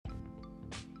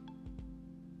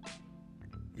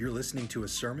You're listening to a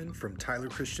sermon from Tyler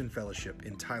Christian Fellowship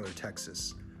in Tyler,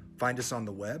 Texas. Find us on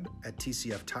the web at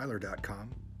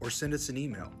tcftyler.com or send us an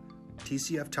email,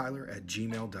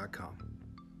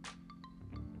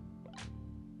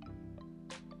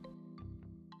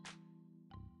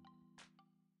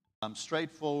 tcftyler@gmail.com.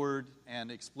 Straightforward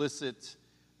and explicit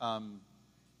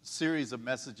series of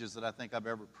messages that I think I've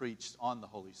ever preached on the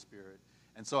Holy Spirit.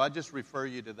 And so I just refer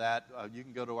you to that. You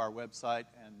can go to our website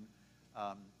and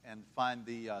find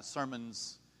the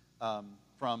sermons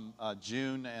from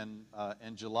June and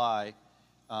July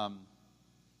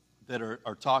that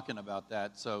are talking about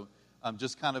that. So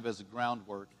just kind of as a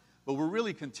groundwork. But we're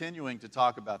really continuing to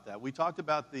talk about that. We talked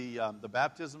about the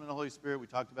baptism in the Holy Spirit. We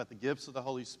talked about the gifts of the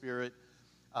Holy Spirit.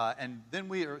 And then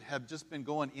we have just been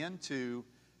going into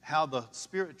how the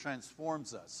Spirit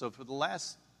transforms us. So for the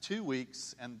last 2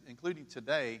 weeks, and including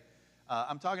today,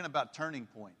 I'm talking about turning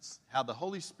points, how the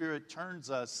Holy Spirit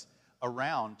turns us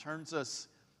around, turns us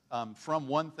from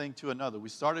one thing to another. We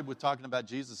started with talking about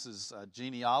Jesus'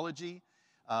 genealogy.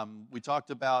 We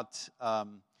talked about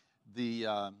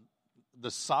the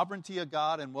sovereignty of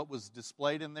God and what was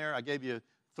displayed in there. I gave you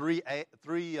three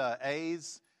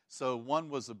A's. So one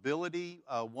was ability,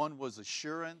 one was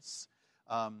assurance,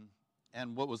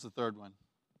 and what was the third one?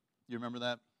 You remember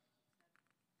that?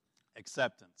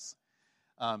 Acceptance.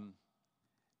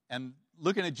 And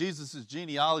looking at Jesus'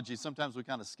 genealogy, sometimes we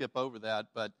kind of skip over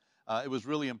that, but it was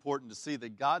really important to see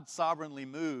that God sovereignly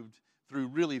moved through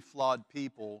really flawed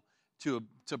people to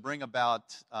bring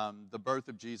about the birth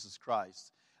of Jesus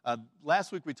Christ.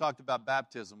 Last week we talked about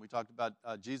baptism. We talked about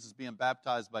Jesus being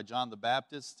baptized by John the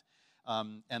Baptist.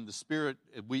 And the Spirit,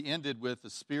 we ended with the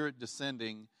Spirit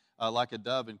descending like a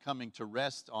dove and coming to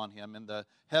rest on him. And the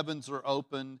heavens are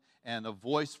open, and a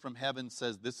voice from heaven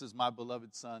says, "This is my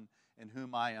beloved Son, in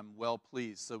whom I am well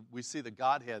pleased." So we see the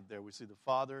Godhead there. We see the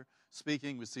Father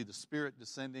speaking. We see the Spirit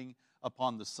descending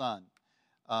upon the Son.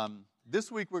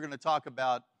 This week we're going to talk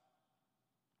about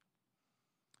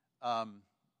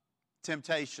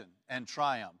temptation and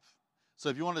triumph. So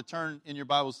if you want to turn in your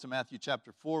Bibles to Matthew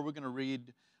chapter 4, we're going to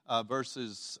read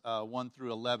verses 1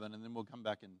 through 11, and then we'll come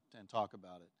back and talk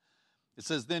about it. It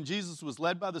says, "Then Jesus was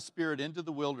led by the Spirit into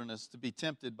the wilderness to be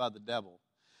tempted by the devil.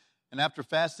 And after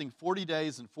fasting 40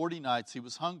 days and 40 nights, he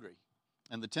was hungry.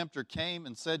 And the tempter came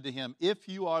and said to him, 'If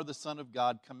you are the Son of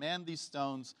God, command these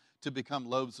stones to become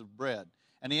loaves of bread.'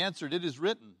 And he answered, 'It is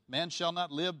written, man shall not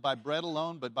live by bread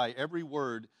alone, but by every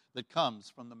word that comes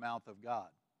from the mouth of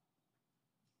God.'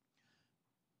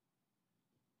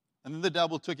 And then the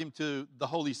devil took him to the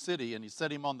holy city, and he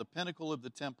set him on the pinnacle of the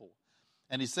temple.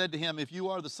 And he said to him, 'If you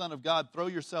are the Son of God, throw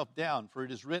yourself down, for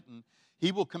it is written,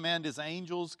 he will command his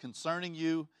angels concerning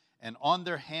you, and on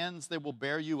their hands they will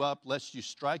bear you up, lest you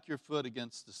strike your foot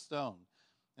against a stone.'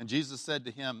 And Jesus said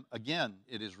to him, 'Again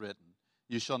it is written,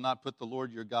 you shall not put the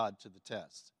Lord your God to the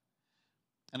test.'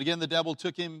 And again the devil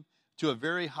took him to a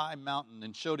very high mountain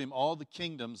and showed him all the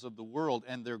kingdoms of the world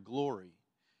and their glory.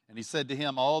 And he said to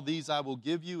him, 'All these I will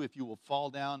give you if you will fall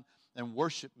down and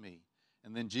worship me.'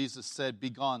 And then Jesus said,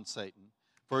 'Begone, Satan,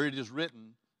 for it is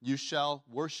written, you shall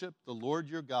worship the Lord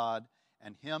your God,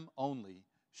 and him only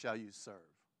shall you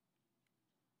serve.'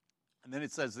 And then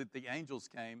it says that the angels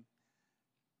came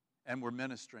and were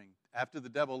ministering. After the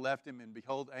devil left him, and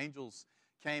behold, angels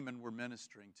came and were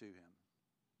ministering to him."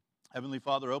 Heavenly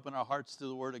Father, open our hearts to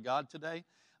the Word of God today.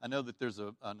 I know that there's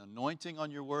an anointing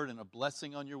on your Word and a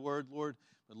blessing on your Word, Lord.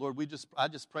 But Lord, I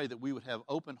just pray that we would have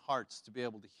open hearts to be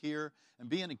able to hear and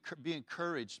be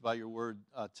encouraged by your Word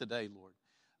today, Lord.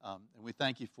 And we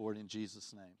thank you for it in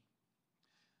Jesus' name.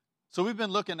 So we've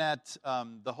been looking at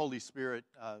the Holy Spirit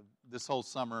this whole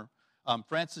summer.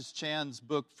 Francis Chan's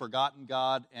book, Forgotten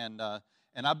God, and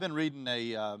I've been reading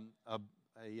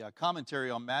a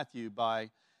commentary on Matthew by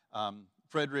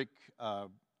Frederick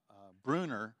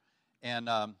Bruner.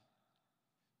 And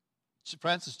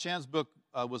Francis Chan's book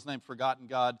was named Forgotten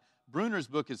God. Bruner's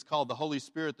book is called The Holy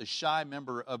Spirit, the Shy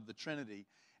Member of the Trinity.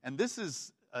 And this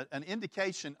is an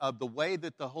indication of the way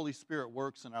that the Holy Spirit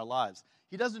works in our lives.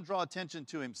 He doesn't draw attention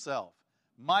to himself.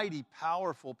 Mighty,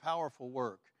 powerful, powerful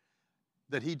work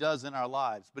that he does in our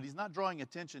lives. But he's not drawing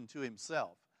attention to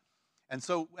himself. And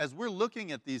so as we're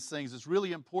looking at these things, it's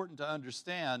really important to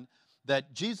understand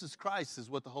that Jesus Christ is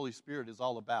what the Holy Spirit is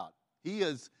all about. He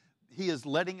is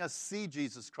letting us see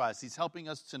Jesus Christ. He's helping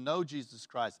us to know Jesus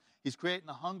Christ. He's creating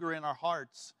a hunger in our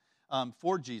hearts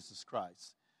for Jesus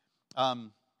Christ.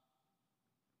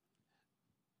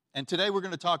 And today we're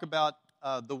going to talk about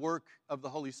the work of the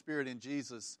Holy Spirit in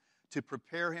Jesus to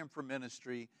prepare him for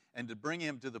ministry and to bring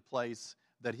him to the place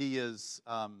that he's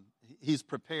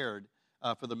prepared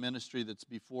for the ministry that's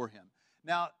before him.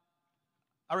 Now,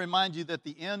 I remind you that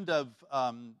the end of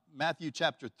Matthew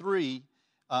chapter 3,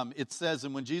 it says,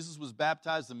 and when Jesus was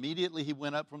baptized, immediately he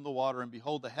went up from the water, and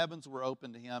behold, the heavens were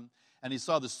opened to him, and he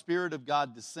saw the Spirit of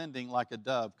God descending like a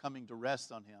dove, coming to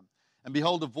rest on him. And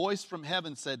behold, a voice from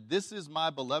heaven said, "This is my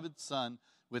beloved Son,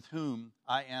 with whom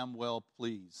I am well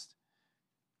pleased."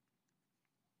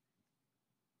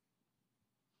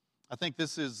 I think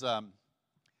this is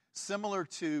similar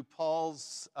to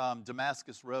Paul's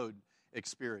Damascus Road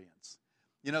experience.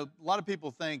 You know, a lot of people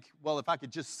think, well, if I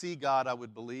could just see God, I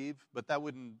would believe, but that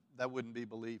wouldn't be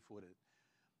belief, would it?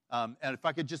 And if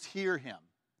I could just hear him,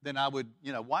 then I would,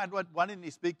 why didn't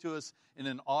he speak to us in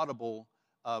an audible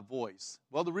voice?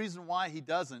 Well, the reason why he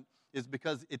doesn't is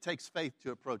because it takes faith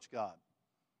to approach God.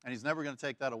 And he's never going to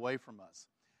take that away from us.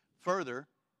 Further,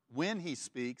 when he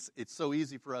speaks, it's so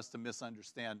easy for us to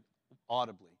misunderstand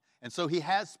audibly. And so he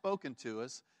has spoken to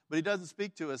us, but he doesn't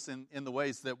speak to us in the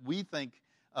ways that we think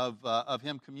of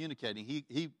him communicating.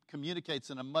 He communicates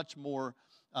in a much more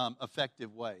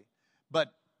effective way.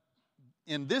 But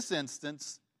in this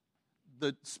instance,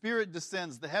 the Spirit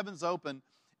descends, the heavens open,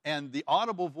 and the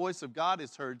audible voice of God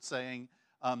is heard saying,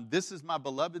 "This is my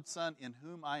beloved Son in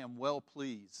whom I am well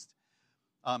pleased."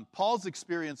 Paul's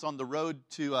experience on the road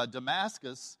to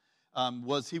Damascus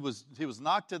was he was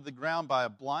knocked to the ground by a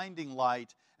blinding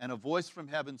light, and a voice from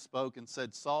heaven spoke and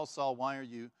said, "Saul, Saul, why are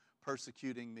you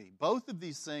persecuting me?" Both of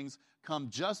these things come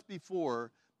just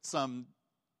before some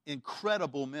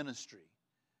incredible ministry.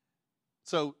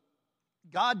 So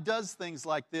God does things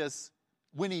like this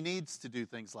when he needs to do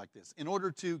things like this in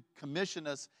order to commission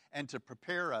us and to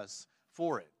prepare us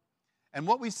for it. And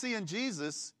what we see in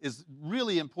Jesus is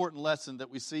really important lesson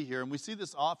that we see here, and we see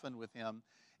this often with him,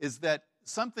 is that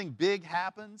something big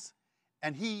happens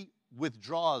and he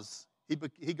withdraws.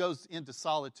 He goes into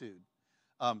solitude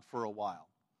for a while.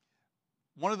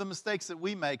 One of the mistakes that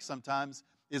we make sometimes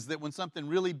is that when something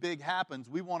really big happens,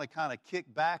 we want to kind of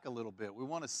kick back a little bit. We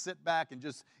want to sit back and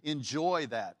just enjoy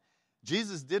that.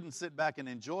 Jesus didn't sit back and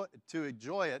enjoy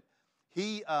it.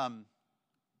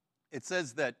 It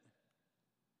says that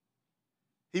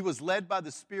he was led by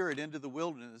the Spirit into the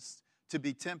wilderness to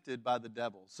be tempted by the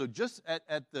devil. So just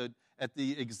at the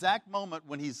exact moment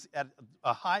when he's at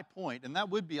a high point, and that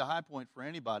would be a high point for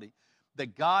anybody,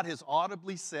 that God has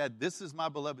audibly said, "This is my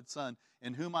beloved Son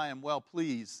in whom I am well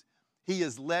pleased," he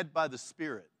is led by the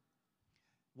Spirit.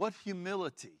 What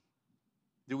humility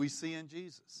do we see in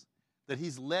Jesus? That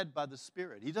he's led by the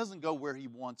Spirit. He doesn't go where he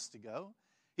wants to go.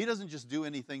 He doesn't just do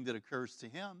anything that occurs to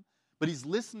him, but he's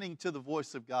listening to the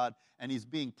voice of God, and he's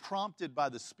being prompted by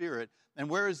the Spirit. And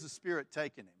where is the Spirit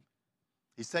taking him?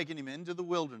 He's taking him into the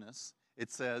wilderness,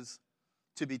 it says,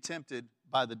 to be tempted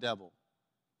by the devil.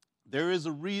 There is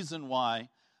a reason why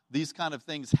these kind of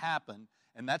things happen,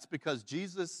 and that's because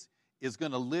Jesus is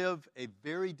going to live a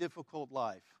very difficult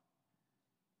life.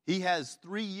 He has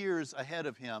 3 years ahead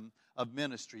of him of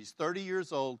ministry. He's 30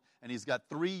 years old, and he's got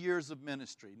 3 years of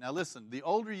ministry. Now listen, the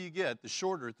older you get, the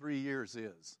shorter 3 years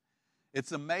is.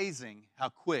 It's amazing how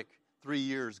quick 3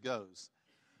 years goes.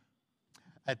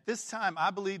 At this time,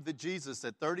 I believe that Jesus,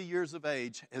 at 30 years of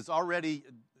age, as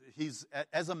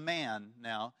a man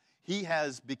now, he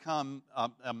has become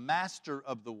a master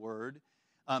of the Word.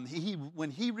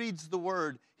 When he reads the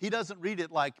Word, he doesn't read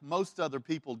it like most other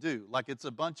people do, like it's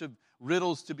a bunch of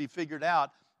riddles to be figured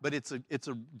out, but it's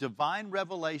a divine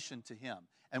revelation to him.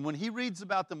 And when he reads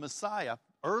about the Messiah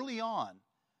early on,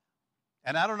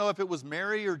 and I don't know if it was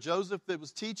Mary or Joseph that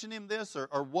was teaching him this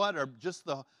or what, or just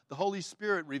the Holy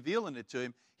Spirit revealing it to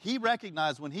him, he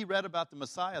recognized when he read about the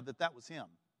Messiah that was him.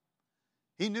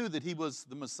 He knew that he was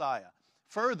the Messiah.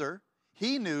 Further,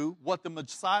 he knew what the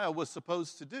Messiah was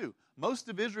supposed to do. Most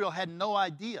of Israel had no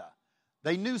idea.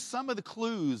 They knew some of the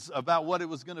clues about what he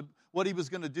was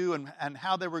going to do and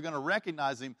how they were going to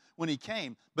recognize him when he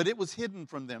came, but it was hidden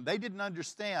from them. They didn't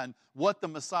understand what the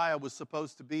Messiah was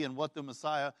supposed to be and what the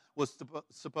Messiah was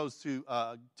supposed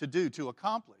to do, to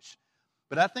accomplish.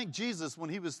 But I think Jesus, when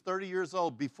he was 30 years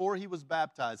old, before he was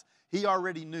baptized, he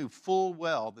already knew full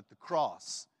well that the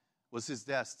cross was his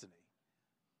destiny.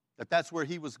 That's where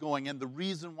he was going, and the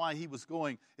reason why he was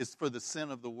going is for the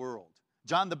sin of the world.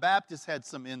 John the Baptist had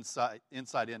some insight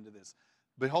into this.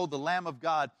 Behold, the Lamb of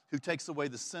God who takes away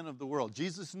the sin of the world.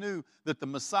 Jesus knew that the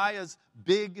Messiah's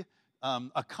big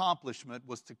accomplishment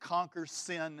was to conquer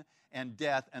sin and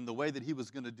death, and the way that he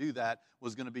was going to do that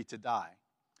was going to be to die.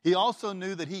 He also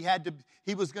knew that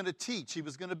he was going to teach. He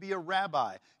was going to be a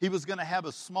rabbi. He was going to have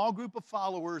a small group of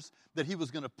followers that he was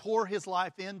going to pour his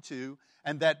life into,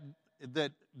 and that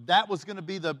was going to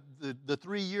be the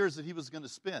 3 years that he was going to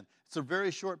spend. It's a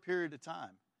very short period of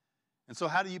time. And so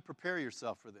how do you prepare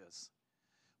yourself for this?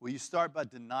 Well, you start by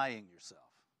denying yourself.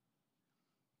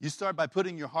 You start by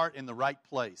putting your heart in the right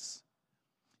place.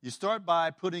 You start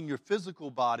by putting your physical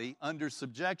body under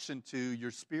subjection to your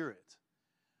spirit.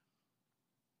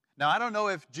 Now, I don't know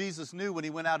if Jesus knew when he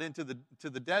went out into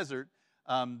the desert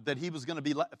that he was going to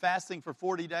be fasting for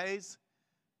 40 days.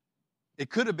 It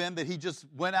could have been that he just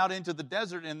went out into the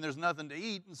desert and there's nothing to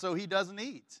eat, and so he doesn't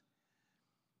eat.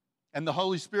 And the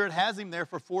Holy Spirit has him there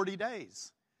for 40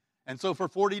 days. And so for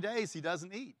 40 days, he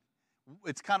doesn't eat.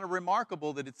 It's kind of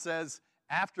remarkable that it says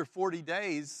after 40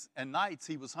 days and nights,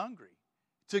 he was hungry.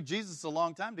 It took Jesus a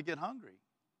long time to get hungry.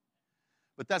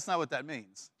 But that's not what that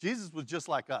means. Jesus was just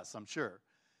like us, I'm sure.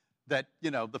 That,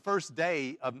 the first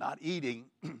day of not eating,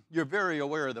 you're very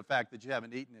aware of the fact that you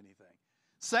haven't eaten anything.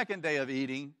 Second day of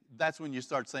eating, that's when you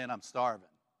start saying, I'm starving,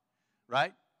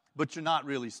 right? But you're not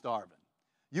really starving.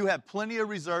 You have plenty of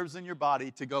reserves in your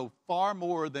body to go far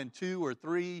more than 2 or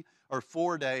 3 or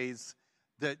 4 days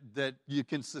that you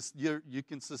can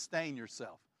sustain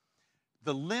yourself.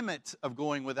 The limit of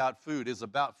going without food is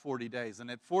about 40 days.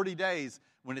 And at 40 days,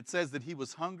 when it says that he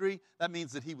was hungry, that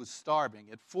means that he was starving.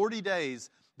 At 40 days,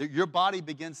 your body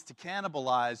begins to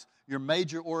cannibalize your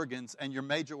major organs, and your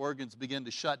major organs begin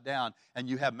to shut down, and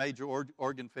you have major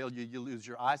organ failure. You lose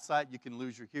your eyesight. You can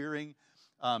lose your hearing.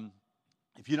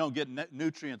 If you don't get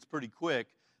nutrients pretty quick,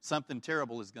 something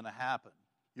terrible is going to happen.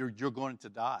 You're going to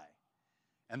die.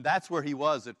 And that's where he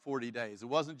was at 40 days. It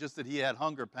wasn't just that he had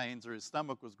hunger pains or his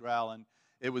stomach was growling.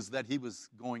 It was that he was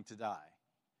going to die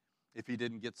if he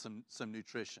didn't get some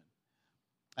nutrition.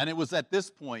 And it was at this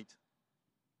point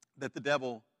that the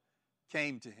devil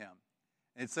came to him.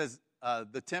 And it says,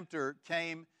 the tempter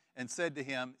came and said to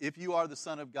him, if you are the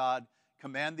Son of God,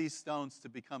 command these stones to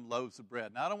become loaves of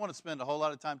bread. Now, I don't want to spend a whole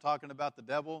lot of time talking about the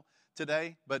devil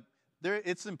today, but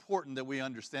it's important that we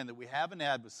understand that we have an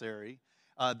adversary,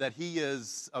 that he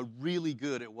is really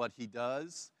good at what he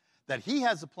does, that he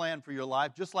has a plan for your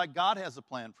life, just like God has a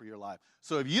plan for your life.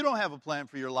 So if you don't have a plan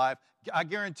for your life, I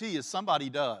guarantee you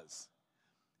somebody does.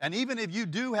 And even if you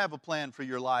do have a plan for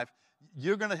your life,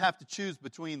 you're going to have to choose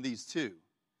between these two,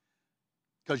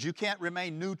 because you can't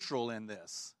remain neutral in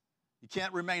this. You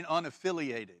can't remain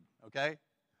unaffiliated, okay?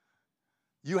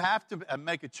 You have to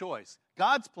make a choice.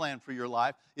 God's plan for your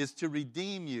life is to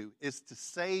redeem you, is to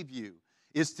save you,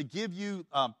 is to give you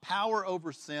power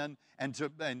over sin and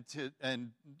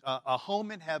a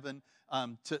home in heaven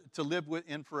to live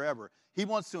in forever. He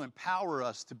wants to empower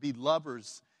us to be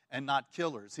lovers and not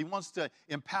killers. He wants to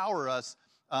empower us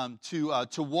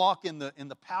to walk in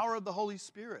the power of the Holy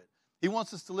Spirit. He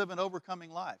wants us to live an overcoming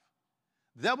life.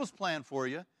 The devil's plan for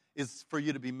you is for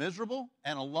you to be miserable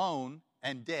and alone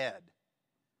and dead.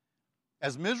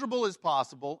 As miserable as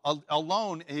possible,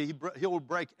 alone, he will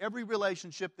break every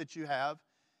relationship that you have.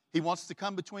 He wants to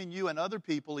come between you and other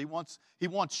people. He wants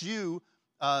you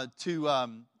to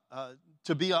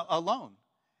be alone.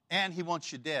 And he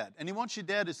wants you dead. And he wants you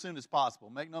dead as soon as possible.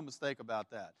 Make no mistake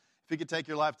about that. If he could take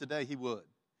your life today, he would.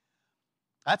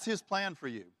 That's his plan for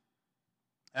you.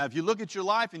 Now, if you look at your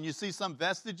life and you see some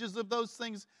vestiges of those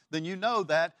things, then you know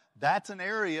that that's an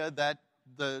area that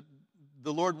the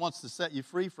Lord wants to set you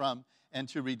free from and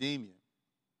to redeem you.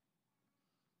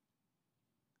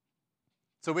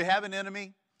 So we have an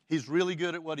enemy. He's really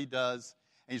good at what he does,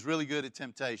 and he's really good at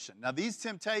temptation. Now, these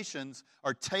temptations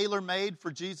are tailor-made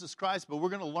for Jesus Christ, but we're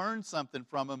going to learn something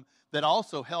from him that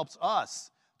also helps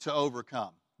us to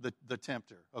overcome the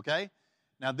tempter, okay?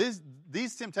 Now,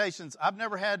 these temptations, I've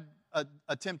never had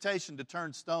a temptation to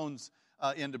turn stones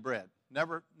into bread.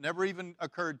 Never even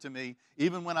occurred to me,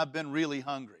 even when I've been really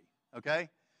hungry, okay?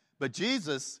 But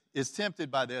Jesus is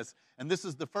tempted by this, and this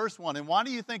is the first one. And why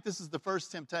do you think this is the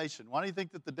first temptation? Why do you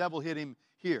think that the devil hit him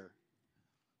here?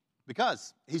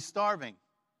 Because he's starving.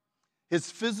 His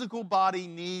physical body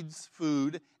needs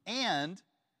food, and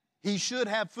he should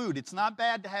have food. It's not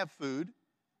bad to have food,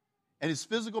 and his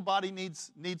physical body needs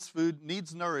food,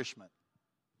 needs nourishment.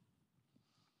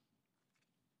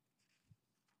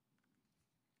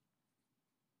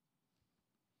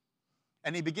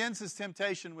 And he begins his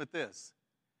temptation with this.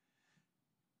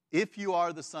 If you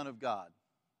are the Son of God,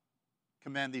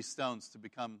 command these stones to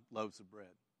become loaves of bread.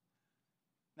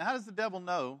 Now, how does the devil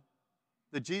know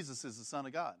that Jesus is the Son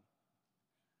of God?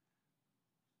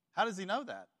 How does he know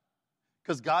that?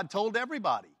 Because God told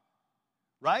everybody,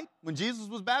 right? When Jesus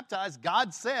was baptized,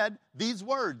 God said these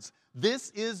words, "This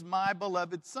is my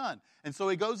beloved Son." And so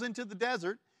he goes into the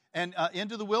desert and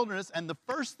into the wilderness, and the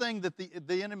first thing that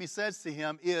the enemy says to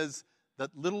him is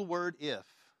that little word, if.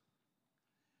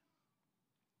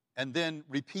 And then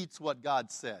repeats what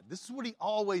God said. This is what he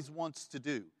always wants to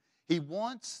do. He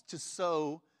wants to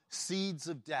sow seeds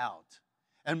of doubt.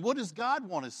 And what does God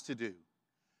want us to do?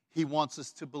 He wants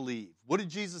us to believe. What did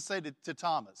Jesus say to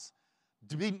Thomas?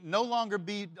 No longer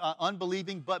be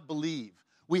unbelieving, but believe.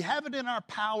 We have it in our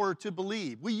power to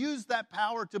believe. We use that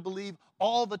power to believe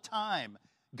all the time.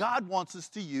 God wants us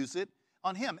to use it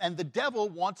on Him. And the devil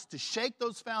wants to shake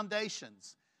those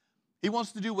foundations. He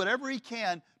wants to do whatever he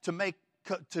can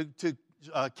to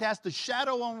cast a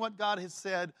shadow on what God has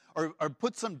said, or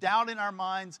put some doubt in our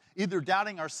minds, either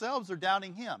doubting ourselves or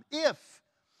doubting Him. If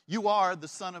you are the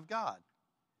Son of God,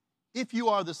 if you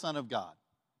are the Son of God,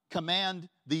 command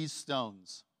these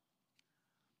stones.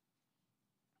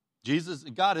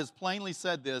 God has plainly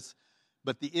said this,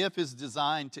 but the if is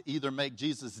designed to either make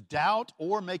Jesus doubt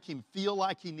or make him feel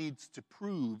like he needs to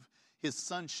prove his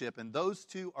sonship. And those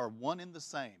two are one and the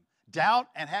same. Doubt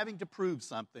and having to prove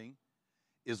something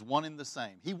is one and the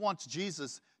same. He wants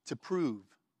Jesus to prove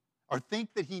or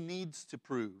think that he needs to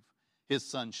prove his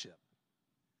sonship.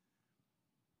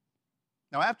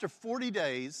 Now, after 40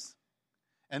 days,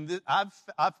 and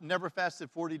I've never fasted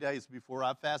 40 days before.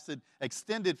 I've fasted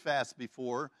extended fast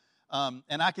before.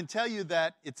 And I can tell you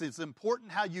that it's as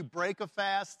important how you break a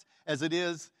fast as it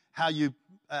is how you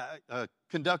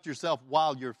conduct yourself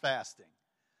while you're fasting.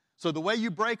 So the way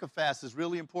you break a fast is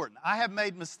really important. I have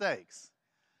made mistakes.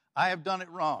 I have done it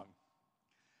wrong.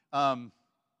 One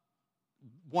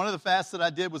of the fasts that I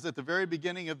did was at the very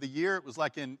beginning of the year. It was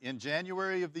like in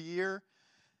January of the year.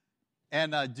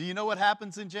 And do you know what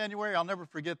happens in January? I'll never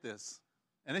forget this.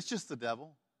 And it's just the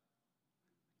devil.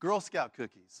 Girl Scout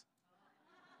cookies.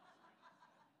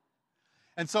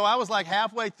 And so I was like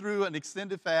halfway through an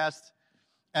extended fast,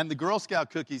 and the Girl Scout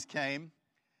cookies came.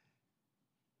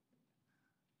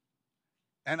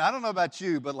 And I don't know about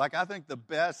you, but like I think the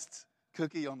best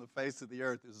cookie on the face of the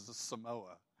earth is a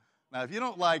Samoa. Now, if you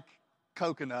don't like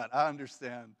coconut, I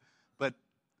understand. But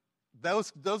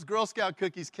those Girl Scout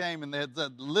cookies came, and they had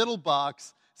that little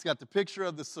box. It's got the picture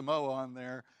of the Samoa on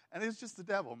there. And it's just the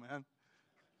devil, man.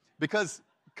 Because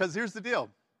here's the deal.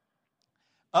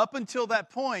 Up until that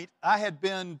point, I had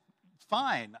been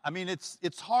fine. I mean, it's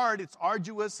hard, it's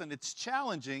arduous, and it's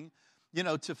challenging,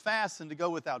 to fast and to go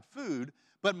without food.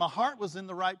 But my heart was in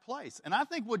the right place. And I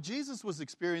think what Jesus was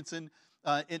experiencing,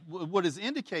 what is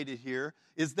indicated here,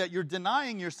 is that you're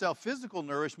denying yourself physical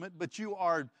nourishment, but you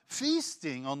are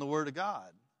feasting on the Word of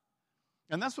God.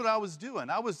 And that's what I was doing.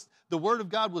 The Word of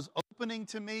God was opening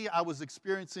to me. I was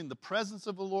experiencing the presence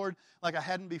of the Lord like I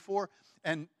hadn't before.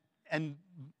 And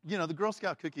the Girl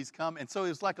Scout cookies come, and so it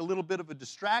was like a little bit of a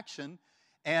distraction,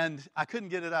 and I couldn't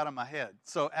get it out of my head.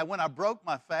 So when I broke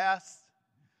my fast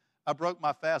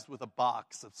with a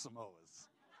box of Samoas.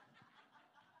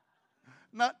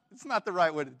 It's not the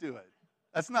right way to do it.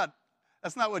 That's not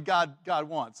what God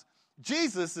wants.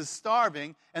 Jesus is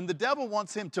starving, and the devil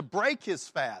wants him to break his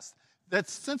fast. That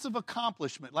sense of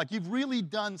accomplishment, like you've really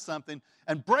done something,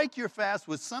 and break your fast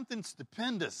with something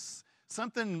stupendous,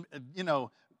 something,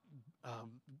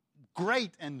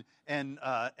 great and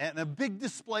a big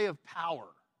display of power,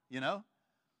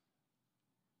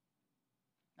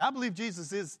 I believe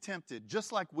Jesus is tempted,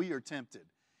 just like we are tempted.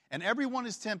 And everyone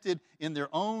is tempted in their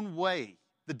own way.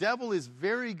 The devil is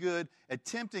very good at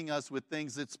tempting us with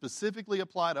things that specifically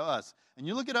apply to us. And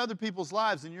you look at other people's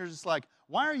lives and you're just like,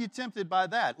 why are you tempted by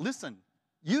that? Listen,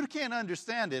 you can't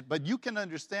understand it, but you can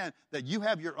understand that you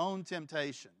have your own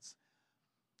temptations.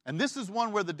 And this is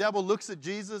one where the devil looks at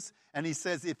Jesus and he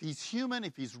says, if he's human,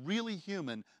 if he's really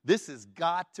human, this has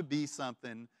got to be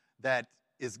something that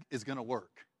is going to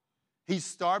work. He's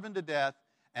starving to death,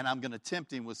 and I'm going to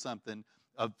tempt him with something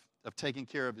of taking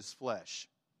care of his flesh.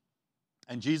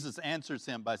 And Jesus answers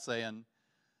him by saying,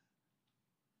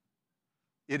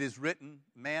 it is written,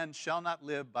 man shall not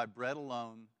live by bread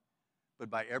alone, but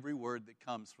by every word that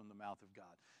comes from the mouth of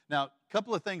God. Now, a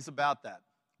couple of things about that.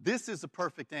 This is a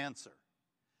perfect answer.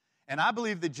 And I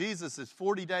believe that Jesus is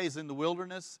 40 days in the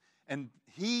wilderness, and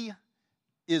he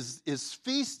is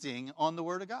feasting on the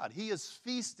Word of God. He is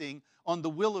feasting on the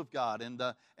will of God and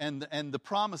the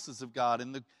promises of God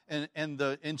and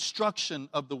the instruction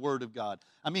of the Word of God.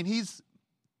 I mean, he's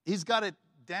got it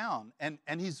down, and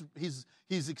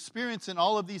he's experiencing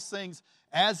all of these things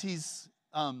as he's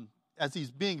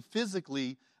being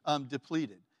physically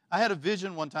depleted. I had a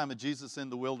vision one time of Jesus in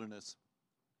the wilderness.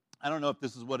 I don't know if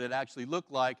this is what it actually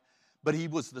looked like, but he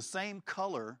was the same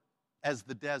color as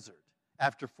the desert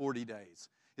after 40 days.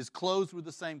 His clothes were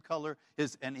the same color.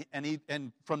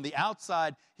 And from the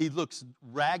outside, he looks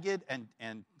ragged and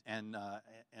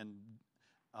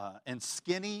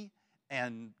skinny,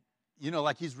 and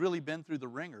like he's really been through the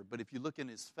ringer. But if you look in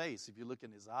his face, if you look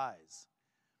in his eyes,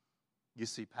 you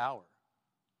see power.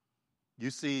 You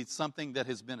see something that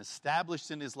has been established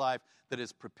in his life that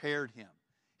has prepared him.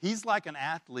 He's like an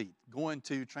athlete going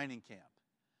to training camp.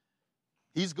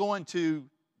 He's going to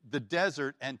the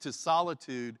desert and to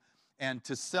solitude and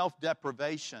to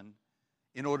self-deprivation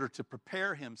in order to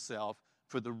prepare himself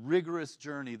for the rigorous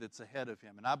journey that's ahead of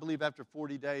him. And I believe after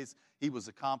 40 days, he was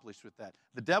accomplished with that.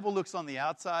 The devil looks on the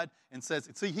outside and says,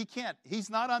 see, he's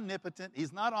not omnipotent,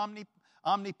 he's not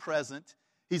omnipresent,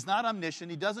 he's not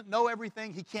omniscient, he doesn't know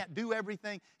everything, he can't do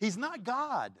everything. He's not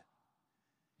God.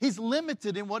 He's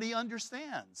limited in what he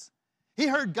understands. He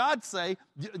heard God say,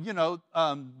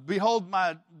 behold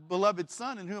my beloved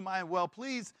Son in whom I am well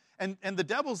pleased. And the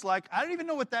devil's like, I don't even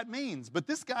know what that means. But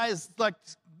this guy is like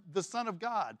the Son of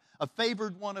God, a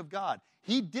favored one of God.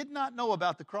 He did not know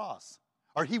about the cross.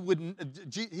 Or he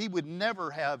would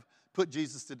never have put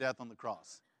Jesus to death on the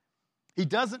cross. He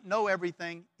doesn't know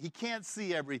everything. He can't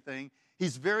see everything.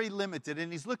 He's very limited.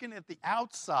 And he's looking at the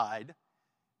outside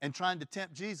and trying to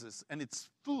tempt Jesus. And it's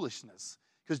foolishness.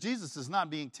 Because Jesus is not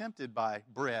being tempted by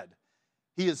bread.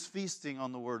 He is feasting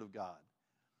on the Word of God.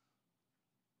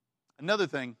 Another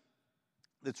thing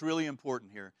that's really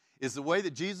important here is the way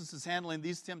that Jesus is handling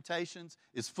these temptations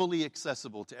is fully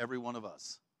accessible to every one of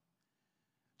us.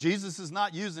 Jesus is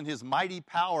not using his mighty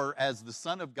power as the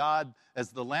Son of God, as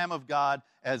the Lamb of God,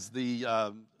 as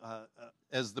the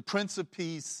Prince of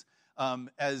Peace,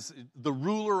 as the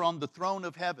ruler on the throne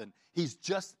of heaven. He's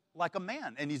just like a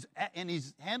man, and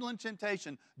he's handling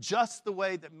temptation just the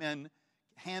way that men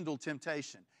handle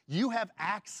temptation. You have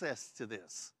access to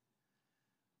this.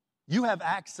 You have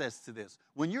access to this.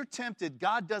 When you're tempted,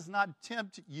 God does not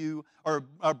tempt you or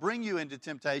bring you into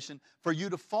temptation for you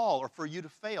to fall or for you to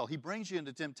fail. He brings you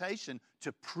into temptation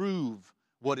to prove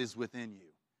what is within you.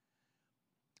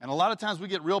 And a lot of times we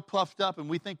get real puffed up and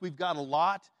we think we've got a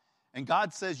lot. And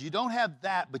God says, you don't have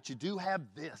that, but you do have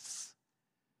this.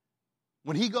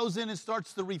 When he goes in and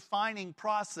starts the refining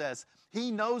process,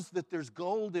 he knows that there's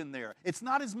gold in there. It's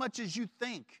not as much as you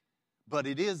think, but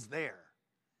it is there.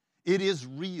 It is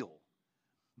real.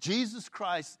 Jesus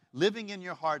Christ living in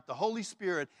your heart, the Holy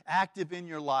Spirit active in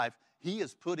your life, he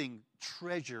is putting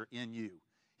treasure in you.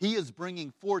 He is bringing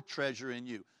forth treasure in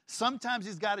you. Sometimes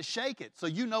he's got to shake it so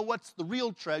you know what's the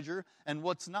real treasure and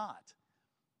what's not.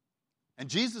 And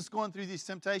Jesus going through these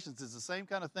temptations is the same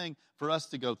kind of thing for us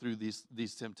to go through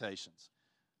these temptations.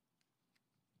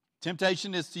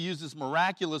 Temptation is to use his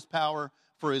miraculous power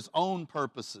for his own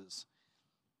purposes.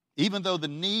 Even though the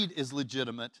need is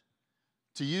legitimate,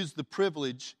 to use the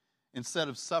privilege instead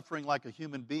of suffering like a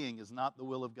human being is not the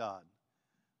will of God.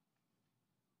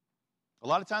 A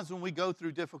lot of times when we go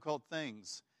through difficult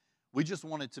things, we just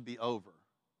want it to be over.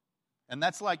 And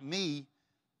that's like me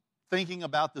thinking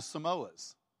about the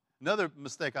Samoas. Another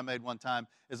mistake I made one time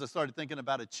is I started thinking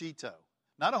about a Cheeto.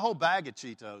 Not a whole bag of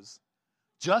Cheetos,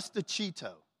 just a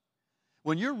Cheeto.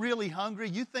 When you're really hungry,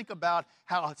 you think about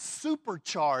how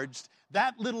supercharged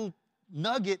that little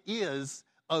nugget is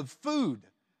of food.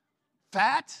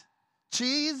 Fat,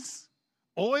 cheese,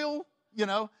 oil,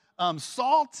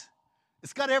 salt.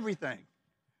 It's got everything,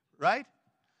 right?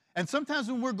 And sometimes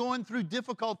when we're going through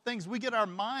difficult things, we get our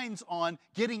minds on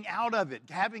getting out of it,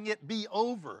 having it be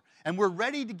over. And we're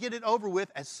ready to get it over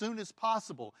with as soon as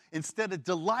possible. Instead of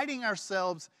delighting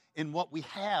ourselves in what we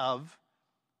have,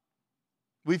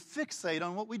 we fixate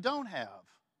on what we don't have.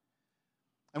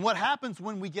 And what happens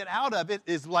when we get out of it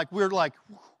is we're like,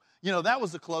 that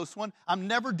was a close one. I'm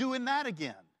never doing that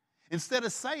again. Instead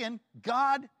of saying,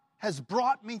 God has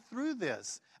brought me through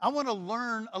this. I want to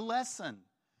learn a lesson.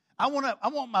 I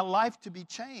want my life to be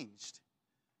changed.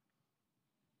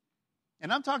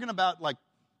 And I'm talking about like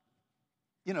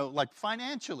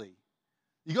financially.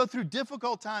 You go through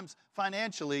difficult times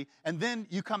financially, and then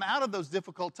you come out of those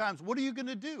difficult times. What are you going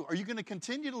to do? Are you going to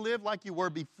continue to live like you were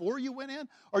before you went in?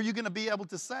 Or are you going to be able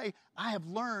to say, I have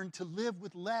learned to live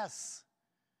with less.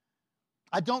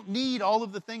 I don't need all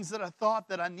of the things that I thought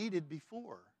that I needed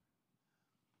before.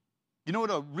 You know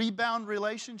what a rebound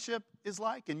relationship is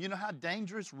like? And you know how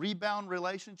dangerous rebound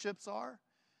relationships are?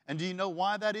 And do you know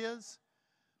why that is?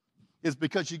 It's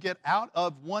because you get out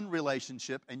of one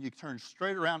relationship and you turn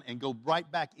straight around and go right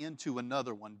back into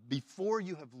another one before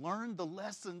you have learned the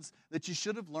lessons that you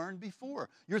should have learned before.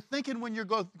 You're thinking when you're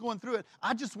going through it,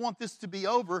 I just want this to be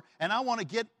over and I want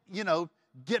to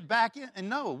get back in. And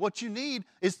no, what you need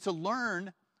is to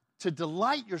learn to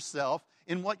delight yourself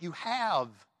in what you have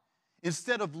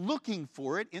instead of looking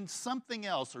for it in something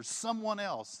else or someone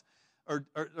else or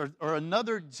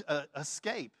another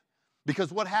escape.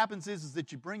 Because what happens is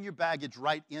that you bring your baggage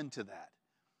right into that.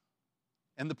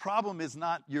 And the problem is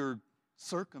not your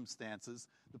circumstances.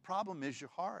 The problem is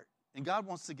your heart. And God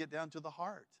wants to get down to the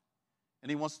heart. and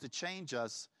he wants to change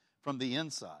us from the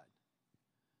inside.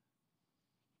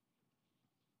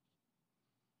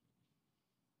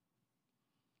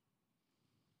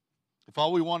 If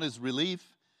all we want is relief,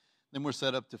 then we're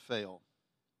set up to fail.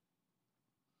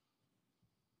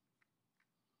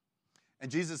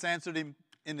 And Jesus answered him,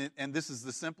 and this is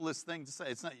the simplest thing to say.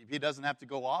 It's not, he doesn't have to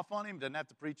go off on him, doesn't have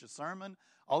to preach a sermon.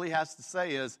 All he has to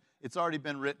say is, it's already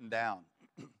been written down.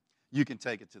 You can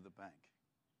take it to the bank.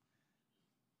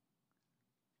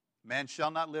 Man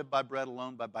shall not live by bread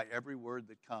alone, but by every word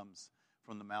that comes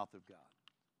from the mouth of God.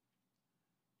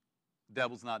 The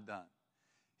devil's not done.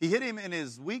 He hit him in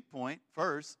his weak point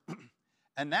first,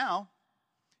 and now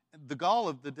the gall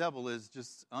of the devil is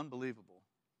just unbelievable.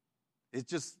 It's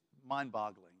just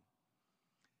mind-boggling.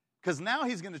 Because now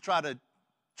he's going to try to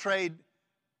trade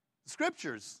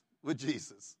scriptures with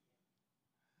Jesus.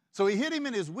 So he hit him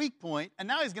in his weak point, and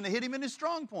now he's going to hit him in his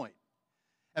strong point.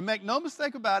 And make no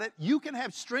mistake about it, you can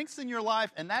have strengths in your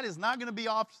life, and that is not going to be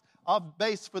off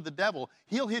base for the devil.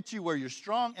 He'll hit you where you're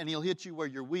strong, and he'll hit you where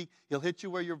you're weak. He'll hit you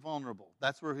where you're vulnerable.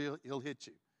 That's where he'll hit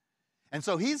you. And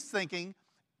so he's thinking,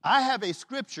 I have a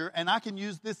scripture, and I can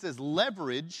use this as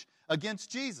leverage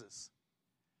against Jesus.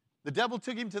 The devil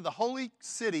took him to the holy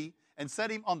city and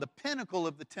set him on the pinnacle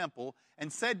of the temple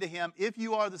and said to him, if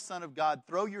you are the Son of God,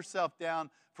 throw yourself down,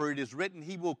 for it is written,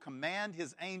 he will command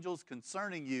his angels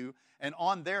concerning you, and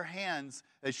on their hands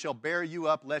they shall bear you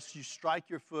up, lest you strike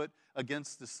your foot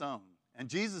against the stone. And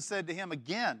Jesus said to him,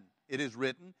 again, it is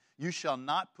written, you shall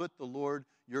not put the Lord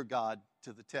your God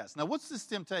to the test. Now, what's this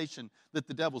temptation that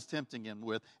the devil's tempting him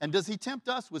with? And does he tempt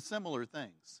us with similar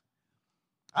things?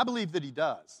 I believe that he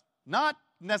does. Not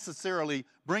necessarily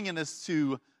bringing us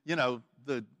to,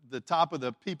 the top of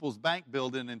the People's Bank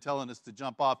building and telling us to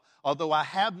jump off, although I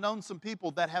have known some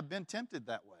people that have been tempted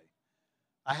that way.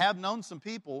 I have known some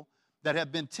people that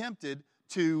have been tempted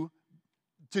to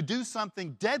do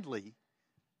something deadly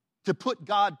to put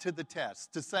God to the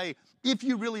test, to say, if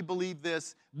you really believe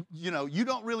this, you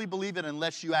don't really believe it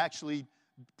unless you actually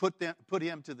put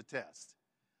him to the test.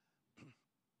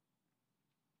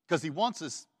 Because he wants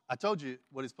us, I told you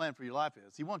what his plan for your life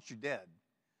is. He wants you dead,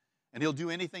 and he'll do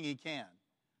anything he can.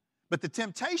 But the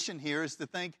temptation here is to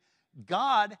think,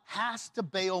 God has to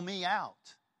bail me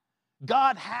out.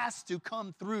 God has to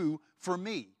come through for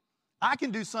me. I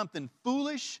can do something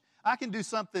foolish. I can do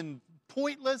something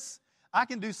pointless. I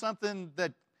can do something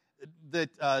that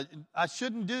I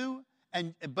shouldn't do,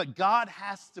 but God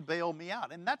has to bail me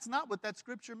out. And that's not what that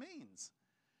scripture means.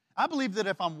 I believe that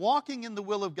if I'm walking in the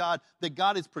will of God, that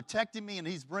God is protecting me and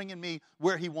he's bringing me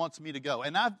where he wants me to go.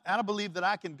 And I believe that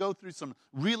I can go through some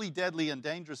really deadly and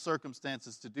dangerous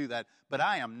circumstances to do that, but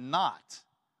I am not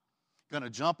going to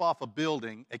jump off a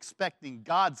building expecting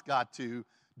God's got to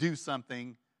do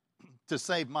something to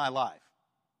save my life.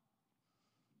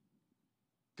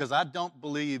 Because I don't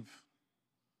believe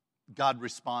God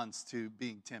responds to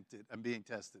being tempted and being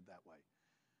tested that way.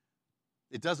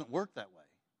 It doesn't work that way.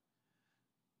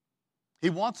 He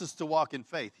wants us to walk in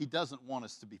faith. He doesn't want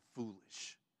us to be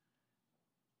foolish.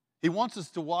 He wants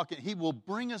us to walk in. He will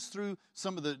bring us through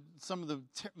some of the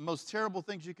most terrible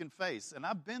things you can face. And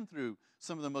I've been through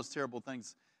some of the most terrible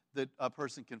things that a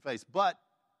person can face. But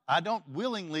I don't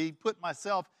willingly put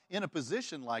myself in a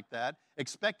position like that,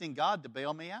 expecting God to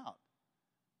bail me out.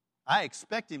 I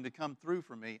expect him to come through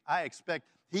for me.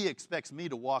 He expects me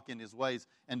to walk in his ways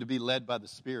and to be led by the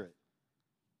Spirit.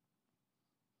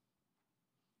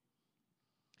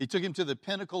 He took him to the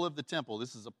pinnacle of the temple.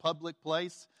 This is a public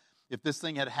place. If this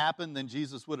thing had happened, then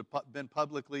Jesus would have been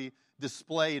publicly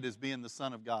displayed as being the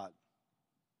Son of God.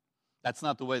 That's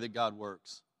not the way that God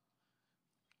works.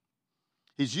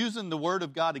 He's using the word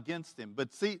of God against him.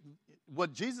 But see,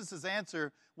 what Jesus'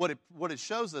 answer, what it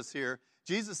shows us here,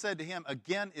 Jesus said to him,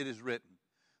 again, it is written.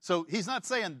 So he's not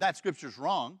saying that scripture's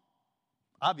wrong,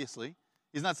 obviously.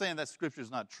 He's not saying that scripture's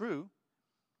not true.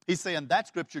 He's saying that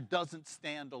scripture doesn't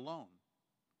stand alone.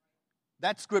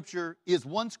 That scripture is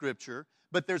one scripture,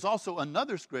 but there's also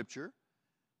another scripture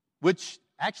which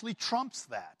actually trumps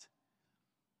that.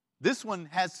 This one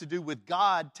has to do with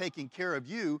God taking care of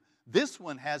you. This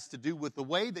one has to do with the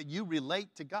way that you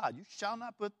relate to God. You shall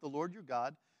not put the Lord your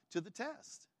God to the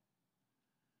test.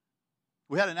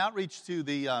 We had an outreach to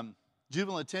the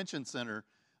Juvenile Detention Center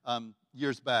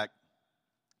years back,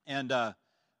 and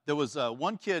there was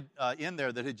one kid in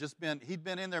there that he'd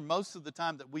been in there most of the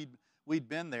time that we'd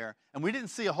been there, and we didn't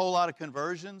see a whole lot of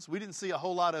conversions. We didn't see a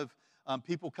whole lot of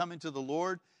people coming to the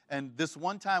Lord. And this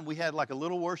one time we had like a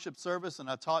little worship service, and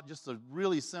I taught just a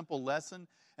really simple lesson.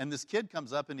 And this kid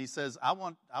comes up and he says, I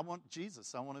want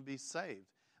Jesus. I want to be saved.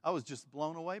 I was just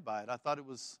blown away by it. I thought it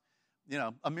was,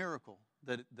 a miracle.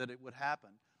 that it would happen.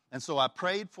 And so I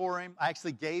prayed for him. I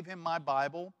actually gave him my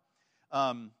Bible.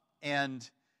 And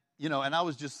I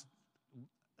was just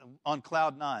on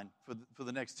cloud nine for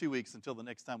the next 2 weeks until the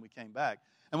next time we came back.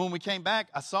 And when we came back,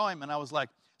 I saw him and I was like,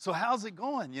 so how's it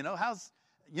going?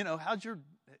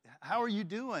 How are you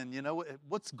doing?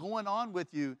 What's going on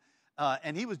with you?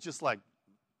 And he was just like,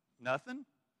 nothing,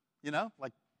 and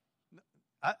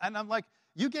I'm like,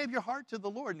 you gave your heart to the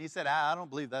Lord. And he said, I don't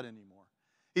believe that anymore.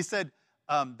 He said,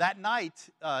 that night,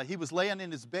 he was laying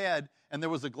in his bed, and there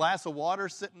was a glass of water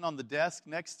sitting on the desk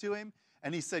next to him.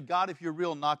 And he said, God, if you're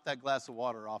real, knock that glass of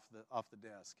water off the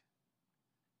desk.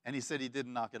 And he said he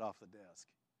didn't knock it off the desk.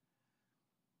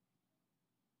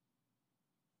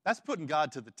 That's putting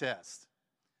God to the test.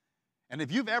 And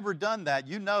if you've ever done that,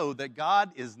 you know that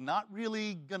God is not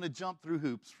really going to jump through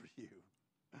hoops for you.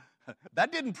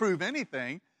 That didn't prove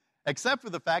anything, except for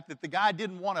the fact that the guy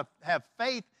didn't want to have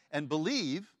faith and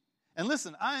believe. And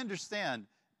listen, I understand.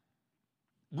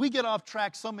 We get off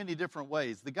track so many different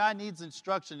ways. The guy needs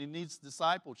instruction. He needs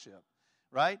discipleship,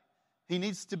 right? He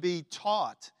needs to be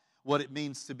taught what it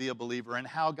means to be a believer and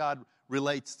how God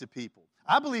relates to people.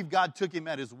 I believe God took him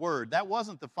at his word. That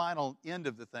wasn't the final end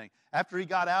of the thing. After he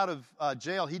got out of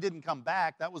jail, he didn't come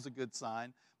back. That was a good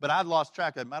sign. But I'd lost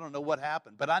track of him. I don't know what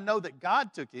happened. But I know that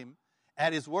God took him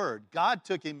at his word. God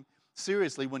took him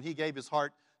seriously when he gave his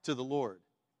heart to the Lord.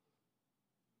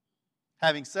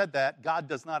 Having said that, God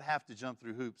does not have to jump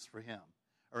through hoops for him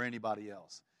or anybody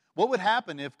else. What would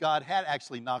happen if God had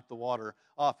actually knocked the water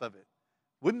off of it?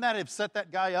 Wouldn't that have set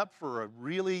that guy up for a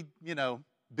really,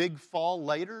 big fall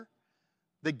later?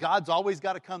 That God's always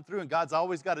got to come through and God's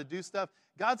always got to do stuff.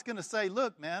 God's going to say,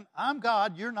 look, man, I'm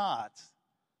God, you're not.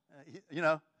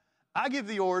 I give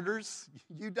the orders,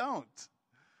 you don't.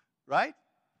 Right?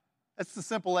 That's the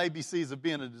simple ABCs of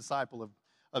being a disciple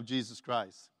of Jesus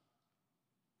Christ.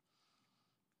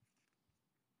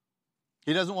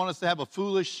 He doesn't want us to have a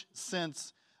foolish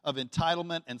sense of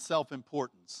entitlement and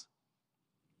self-importance.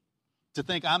 To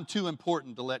think I'm too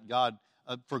important to let God,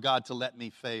 for God to let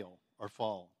me fail or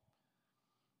fall.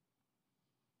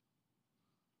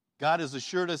 God has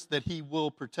assured us that he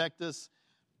will protect us,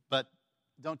 but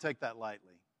don't take that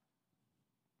lightly.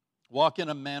 Walk in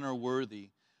a manner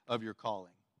worthy of your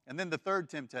calling. And then the third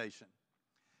temptation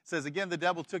says, again, the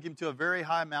devil took him to a very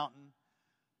high mountain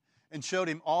and showed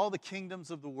him all the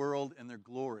kingdoms of the world and their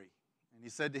glory. And he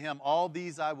said to him, all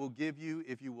these I will give you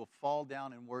if you will fall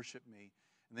down and worship me.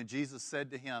 And then Jesus said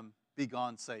to him,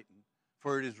 begone, Satan,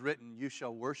 for it is written, you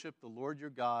shall worship the Lord your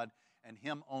God, and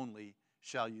him only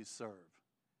shall you serve.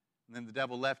 And then the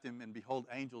devil left him, and behold,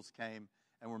 angels came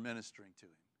and were ministering to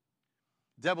him.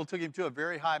 The devil took him to a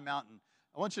very high mountain.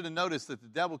 I want you to notice that the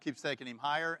devil keeps taking him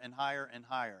higher and higher and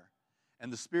higher.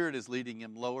 And the Spirit is leading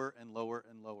him lower and lower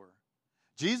and lower.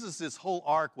 Jesus' whole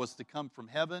arc was to come from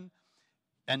heaven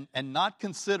and not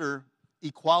consider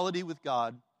equality with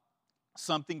God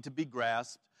something to be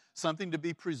grasped, something to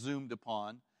be presumed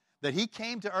upon. That he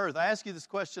came to earth. I asked you this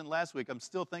question last week. I'm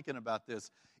still thinking about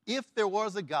this. If there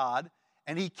was a God,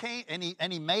 and he came and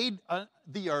he made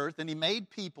the earth and he made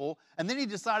people, and then he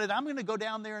decided, I'm going to go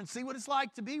down there and see what it's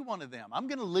like to be one of them. I'm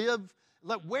going to live.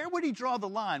 Look, where would he draw the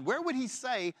line? Where would he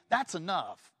say that's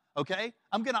enough? Okay,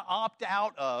 I'm going to opt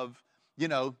out of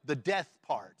the death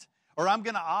part, or I'm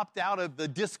going to opt out of the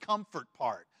discomfort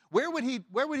part. Where would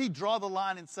he draw the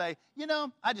line and say,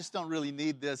 I just don't really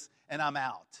need this and I'm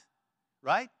out,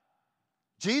 right?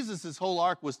 Jesus' whole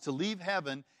arc was to leave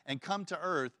heaven and come to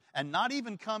earth, and not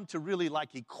even come to really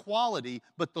like equality,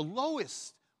 but the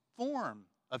lowest form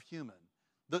of human,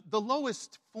 the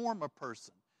lowest form of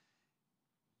person,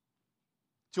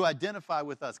 to identify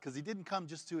with us, because he didn't come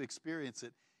just to experience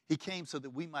it. He came so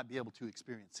that we might be able to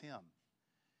experience him.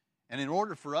 And in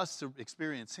order for us to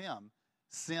experience him,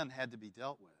 sin had to be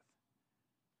dealt with.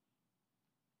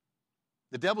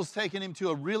 The devil's taken him to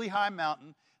a really high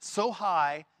mountain, so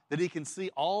high that he can see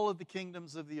all of the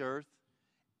kingdoms of the earth,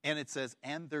 and it says,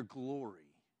 and their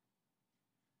glory.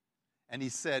 And he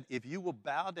said, if you will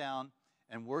bow down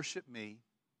and worship me,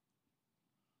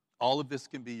 all of this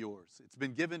can be yours. It's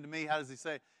been given to me. How does he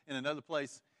say in another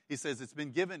place? He says, it's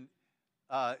been given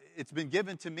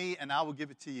to me, and I will give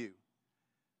it to you.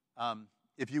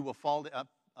 If you will fall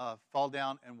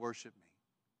down and worship me.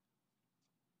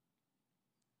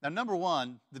 Now, number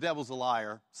one, the devil's a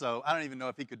liar, so I don't even know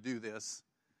if he could do this.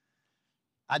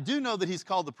 I do know that he's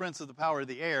called the prince of the power of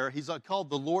the air. He's called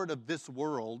the Lord of this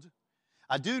world.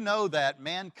 I do know that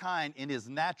mankind in his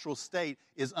natural state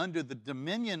is under the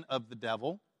dominion of the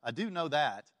devil. I do know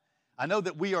that. I know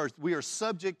that we are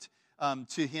subject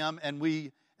to him, and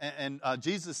we And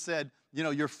Jesus said,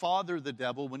 your father, the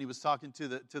devil, when he was talking to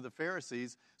the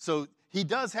Pharisees. So he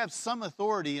does have some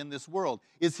authority in this world.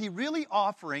 Is he really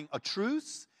offering a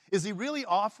truce? Is he really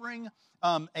offering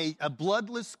a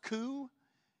bloodless coup?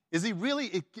 Is he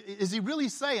really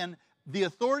saying, the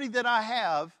authority that I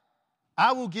have,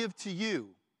 I will give to you,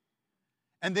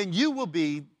 and then you will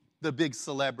be the big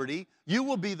celebrity. You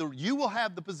will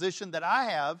have the position that I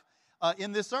have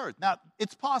in this earth. Now,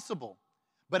 it's possible,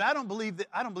 but I don't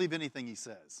believe anything he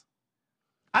says.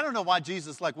 I don't know why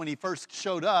Jesus, like when he first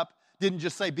showed up, didn't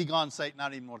just say, "Be gone, Satan, I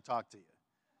don't even want to talk to you."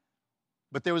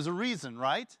 But there was a reason,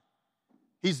 right?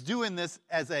 He's doing this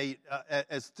as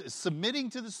submitting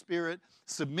to the Spirit,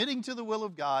 submitting to the will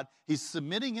of God. He's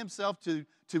submitting himself to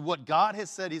what God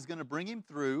has said he's going to bring him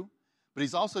through, but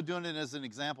he's also doing it as an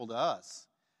example to us,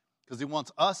 because he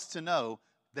wants us to know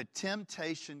that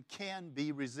temptation can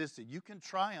be resisted. You can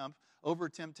triumph over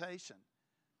temptation.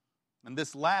 And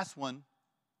this last one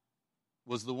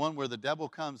was the one where the devil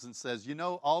comes and says,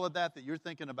 all of that you're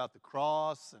thinking about, the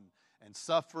cross and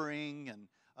suffering and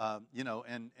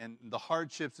and the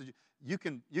hardships, you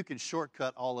can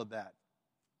shortcut all of that.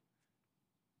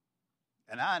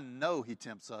 And I know he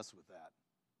tempts us with that.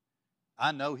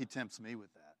 I know he tempts me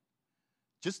with that.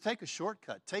 Just take a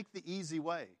shortcut. Take the easy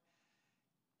way.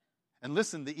 And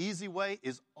listen, the easy way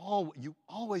is you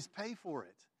always pay for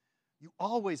it. You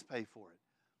always pay for it.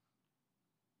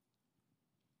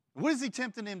 What is he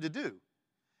tempting him to do?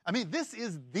 I mean, this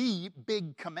is the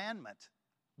big commandment.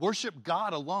 Worship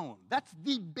God alone. That's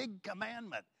the big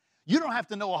commandment. You don't have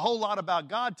to know a whole lot about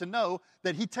God to know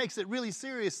that he takes it really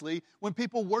seriously when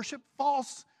people worship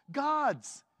false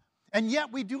gods. And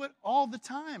yet we do it all the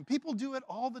time. People do it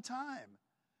all the time.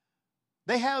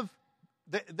 They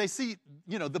see,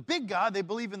 the big God, they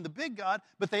believe in the big God,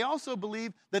 but they also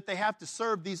believe that they have to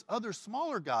serve these other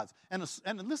smaller gods. And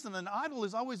listen, an idol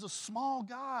is always a small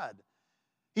God.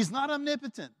 He's not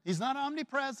omnipotent. He's not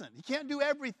omnipresent. He can't do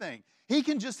everything. He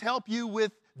can just help you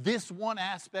with this one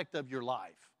aspect of your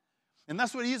life. And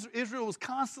that's what Israel was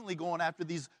constantly going after,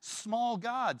 these small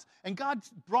gods. And God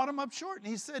brought them up short, and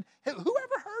he said, "Hey, who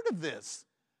ever heard of this?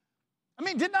 I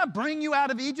mean, didn't I bring you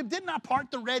out of Egypt? Didn't I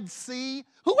part the Red Sea?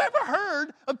 Who ever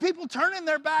heard of people turning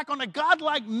their back on a God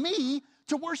like me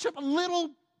to worship a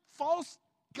little false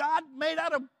God made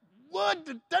out of wood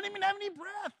that doesn't even have any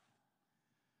breath?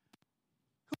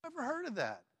 Who ever heard of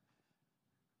that?"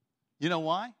 You know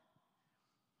why?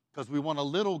 Because we want a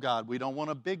little God. We don't want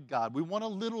a big God. We want a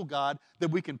little God that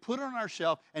we can put on our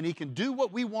shelf, and he can do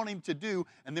what we want him to do,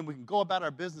 and then we can go about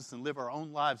our business and live our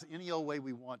own lives any old way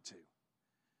we want to.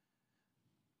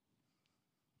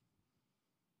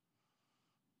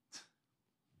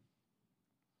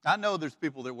 I know there's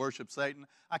people that worship Satan.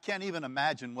 I can't even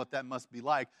imagine what that must be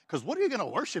like, because what are you going to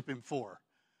worship him for?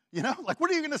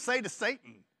 What are you going to say to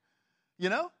Satan?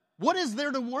 What is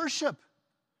there to worship?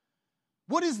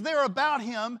 What is there about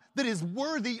him that is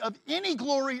worthy of any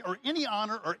glory or any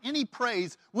honor or any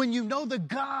praise when you know the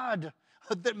God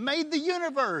that made the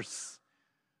universe?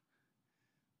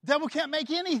 The devil can't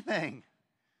make anything.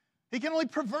 He can only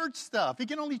pervert stuff. He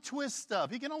can only twist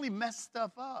stuff. He can only mess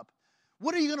stuff up.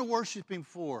 What are you going to worship him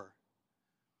for?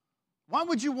 Why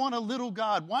would you want a little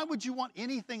God? Why would you want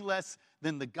anything less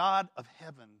than the God of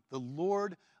heaven, the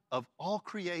Lord of all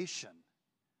creation?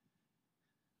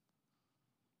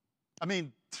 I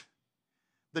mean,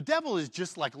 the devil is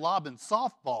just like lobbing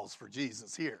softballs for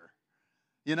Jesus here.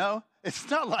 It's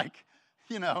not like,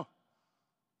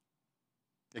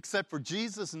 except for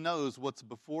Jesus knows what's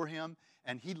before him,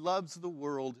 and he loves the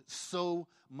world so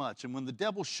much. And when the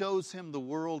devil shows him the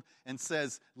world and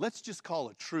says, "Let's just call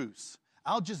a truce.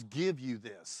 I'll just give you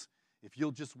this if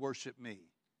you'll just worship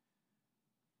me."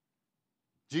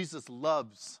 Jesus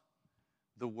loves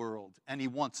the world, and he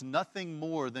wants nothing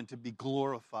more than to be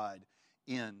glorified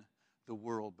in the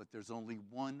world. But there's only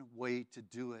one way to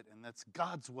do it, and that's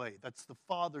God's way. That's the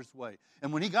Father's way.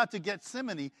 And when he got to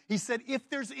Gethsemane, he said, "If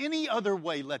there's any other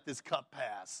way, let this cup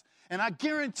pass." And I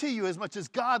guarantee you, as much as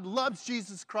God loves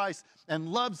Jesus Christ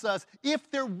and loves us,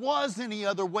 if there was any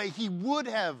other way, he would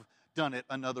have done it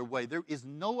another way. There is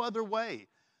no other way.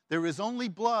 There is only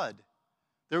blood.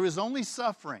 There is only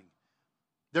suffering.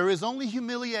 There is only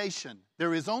humiliation.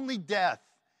 There is only death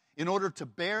in order to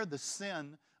bear the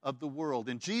sin of the world.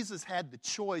 And Jesus had the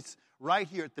choice right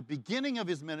here at the beginning of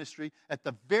his ministry, at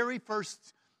the very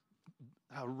first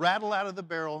rattle out of the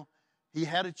barrel. He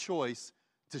had a choice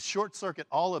to short circuit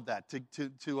all of that,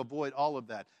 to avoid all of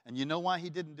that. And you know why he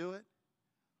didn't do it?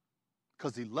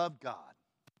 Because he loved God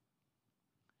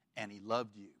and he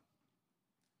loved you.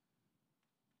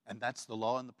 And that's the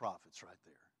law and the prophets right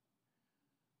there.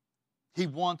 He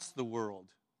wants the world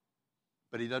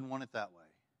But he doesn't want it that way.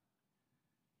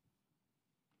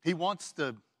 He wants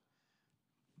to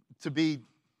be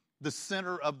the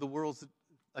center of the world's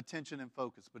attention and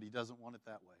focus, but he doesn't want it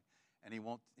that way. And he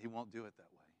won't do it that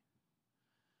way.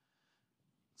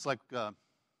 It's like,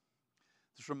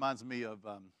 this reminds me of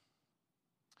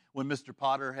when Mr.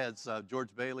 Potter has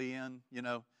George Bailey in,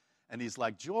 and he's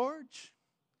like, George,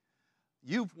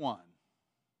 you've won.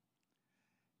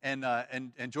 And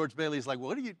George Bailey's like,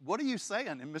 what are you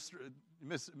saying? And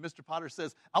Mr. Potter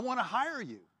says, I want to hire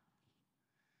you.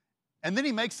 And then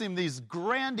he makes him these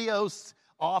grandiose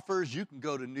offers. You can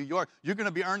go to New York. You're going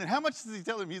to be earning. How much does he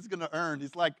tell him he's going to earn?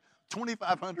 He's like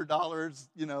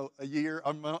 $2,500, a year,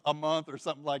 a month, or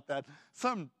something like that.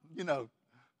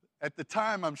 At the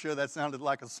time, I'm sure that sounded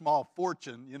like a small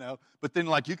fortune, But then,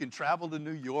 like, you can travel to New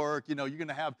York. You're going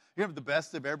to have the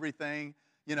best of everything.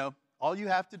 All you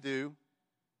have to do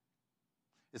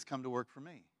is come to work for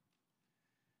me.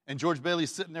 And George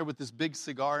Bailey's sitting there with this big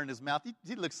cigar in his mouth.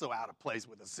 He looks so out of place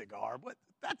with a cigar.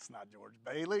 That's not George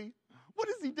Bailey. What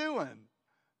is he doing?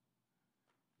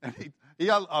 And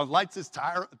he lights his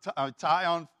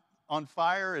tie on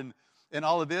fire and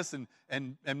all of this. And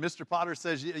Mr. Potter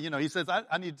says, he says,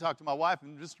 I need to talk to my wife.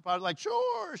 And Mr. Potter's like,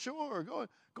 sure, go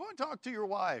and talk to your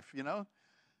wife,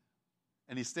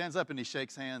 And he stands up and he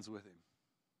shakes hands with him.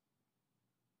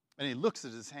 And he looks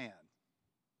at his hand.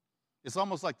 It's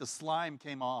almost like the slime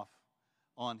came off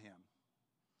on him.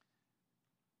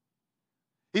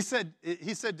 He said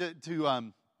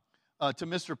to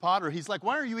Mr. Potter, he's like,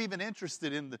 why are you even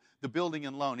interested in the building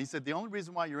and loan? He said, the only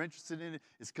reason why you're interested in it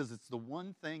is because it's the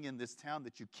one thing in this town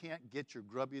that you can't get your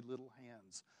grubby little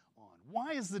hands on.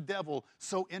 Why is the devil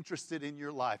so interested in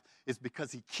your life? It's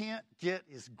because he can't get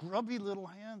his grubby little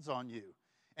hands on you.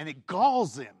 And it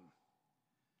galls him.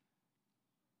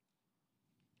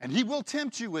 And he will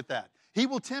tempt you with that. He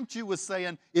will tempt you with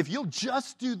saying, if you'll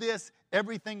just do this,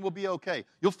 everything will be okay.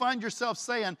 You'll find yourself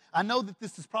saying, I know that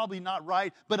this is probably not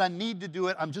right, but I need to do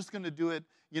it. I'm just going to do it,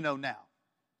 now.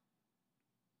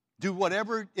 Do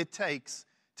whatever it takes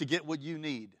to get what you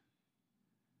need.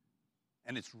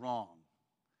 And it's wrong.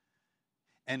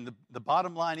 And the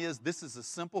bottom line is, this is a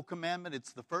simple commandment.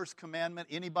 It's the first commandment.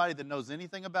 Anybody that knows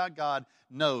anything about God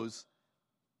knows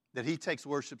that he takes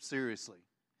worship seriously.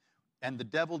 And the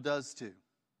devil does too.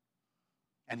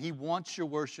 And he wants your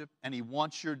worship, and he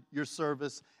wants your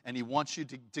service, and he wants you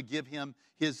to give him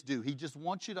his due. He just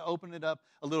wants you to open it up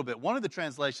a little bit. One of the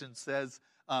translations says,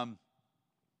 all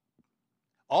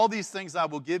these things I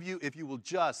will give you if you will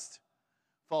just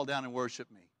fall down and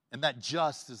worship me. And that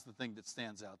just is the thing that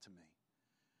stands out to me.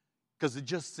 Because it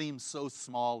just seems so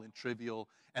small and trivial,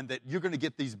 and that you're going to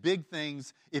get these big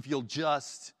things if you'll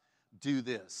just do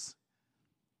this.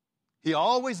 He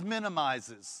always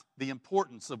minimizes the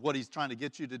importance of what he's trying to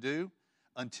get you to do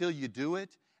until you do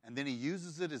it, and then he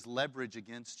uses it as leverage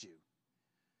against you.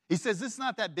 He says, it's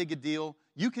not that big a deal.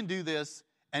 You can do this,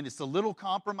 and it's a little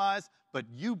compromise, but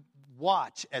you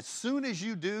watch. As soon as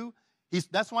you do,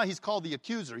 that's why he's called the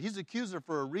accuser. He's the accuser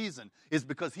for a reason. It's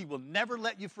because he will never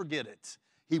let you forget it.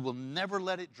 He will never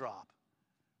let it drop.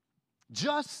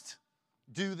 Just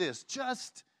do this.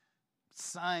 Just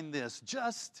sign this.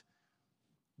 Just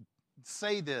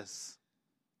say this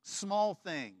small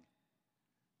thing.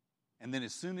 And then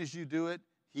as soon as you do it,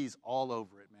 he's all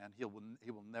over it, man. He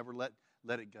will never let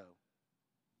it go.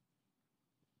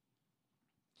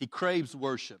 He craves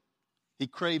worship. He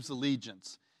craves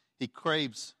allegiance. He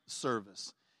craves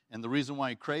service. And the reason why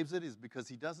he craves it is because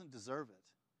he doesn't deserve it.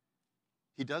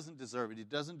 He doesn't deserve it. He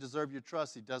doesn't deserve your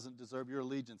trust. He doesn't deserve your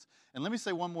allegiance. And let me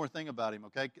say one more thing about him,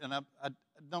 okay? And I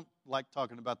don't like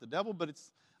talking about the devil, but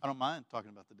I don't mind talking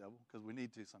about the devil because we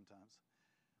need to sometimes.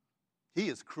 He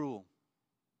is cruel.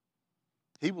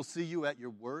 He will see you at your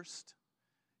worst.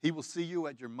 He will see you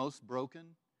at your most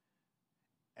broken.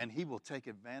 And he will take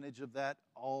advantage of that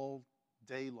all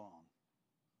day long.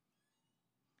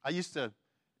 I used to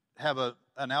have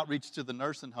an outreach to the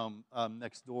nursing home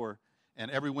next door. And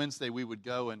every Wednesday we would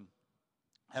go and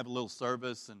have a little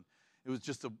service. And it was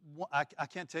just I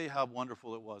can't tell you how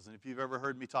wonderful it was. And if you've ever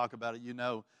heard me talk about it, you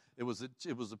know it was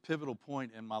a pivotal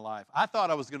point in my life. I thought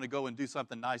I was going to go and do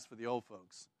something nice for the old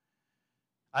folks.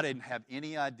 I didn't have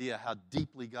any idea how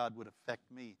deeply God would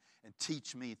affect me and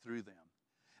teach me through them.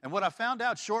 And what I found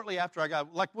out shortly after I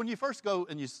got, like when you first go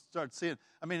and you start seeing,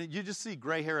 I mean, you just see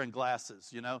gray hair and glasses,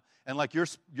 you know, and like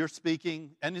you're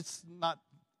speaking, and it's not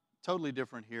totally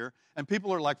different here, and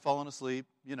people are like falling asleep,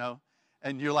 you know,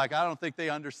 and you're like, I don't think they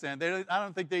understand. I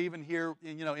don't think they even hear,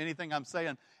 you know, anything I'm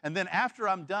saying. And then after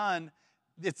I'm done,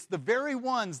 it's the very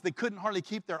ones that couldn't hardly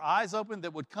keep their eyes open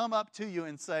that would come up to you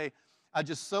and say, I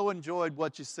just so enjoyed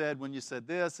what you said when you said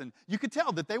this. And you could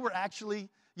tell that they were actually,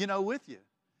 with you.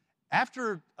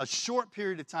 After a short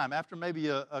period of time, after maybe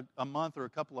a month or a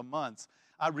couple of months,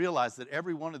 I realized that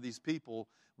every one of these people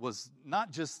was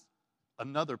not just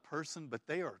another person, but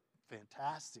they are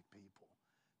fantastic people.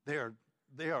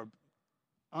 They are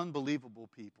unbelievable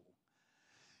people.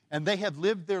 And they have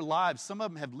lived their lives. Some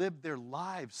of them have lived their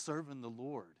lives serving the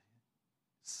Lord.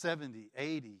 70,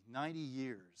 80, 90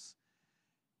 years.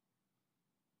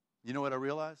 You know what I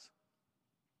realize?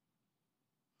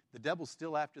 The devil's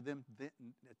still after them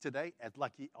today,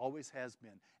 like he always has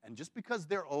been. And just because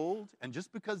they're old, and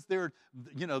just because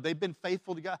they've been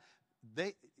faithful to God,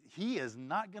 he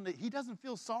doesn't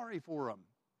feel sorry for them.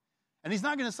 And he's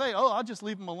not going to say, oh, I'll just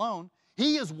leave them alone.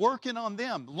 He is working on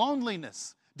them.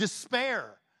 Loneliness,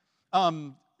 despair,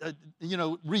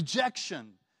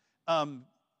 rejection.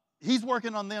 He's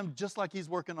working on them just like he's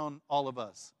working on all of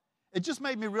us. It just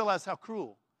made me realize how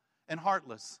cruel and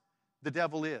heartless the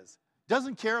devil is.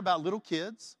 Doesn't care about little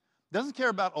kids. Doesn't care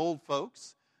about old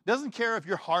folks. Doesn't care if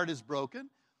your heart is broken.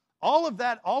 All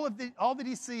that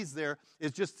he sees there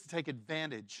is just to take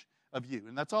advantage of you.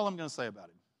 And that's all I'm going to say about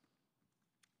him.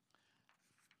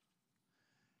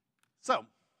 So,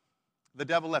 the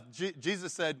devil left.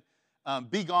 Jesus said,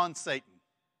 "Be gone, Satan."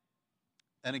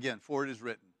 And again, for it is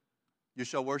written, "You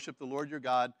shall worship the Lord your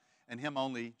God, and him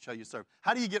only shall you serve."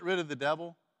 How do you get rid of the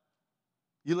devil?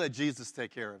 You let Jesus take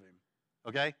care of him,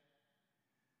 okay?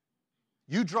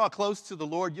 You draw close to the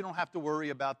Lord, you don't have to worry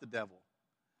about the devil.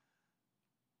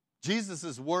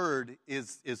 Jesus' word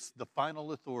is the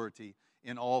final authority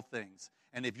in all things.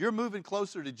 And if you're moving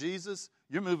closer to Jesus,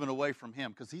 you're moving away from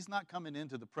him because he's not coming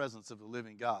into the presence of the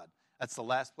living God. That's the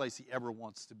last place he ever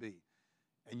wants to be.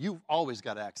 And you've always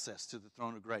got access to the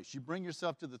throne of grace. You bring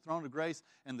yourself to the throne of grace,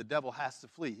 and the devil has to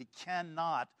flee. He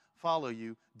cannot follow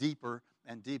you deeper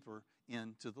and deeper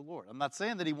into the Lord. I'm not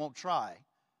saying that he won't try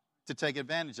to take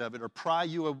advantage of it or pry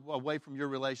you away from your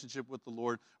relationship with the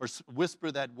Lord or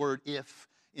whisper that word "if"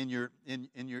 in your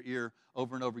ear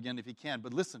over and over again if he can.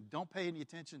 But listen, don't pay any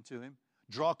attention to him.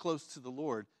 Draw close to the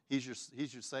Lord. He's your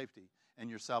safety and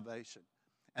your salvation.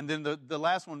 And then the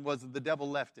last one was the devil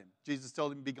left him. Jesus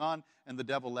told him, "Be gone," and the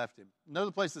devil left him.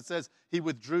 Another place that says he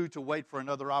withdrew to wait for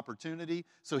another opportunity.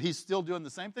 So he's still doing the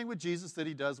same thing with Jesus that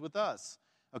he does with us.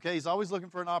 Okay, he's always looking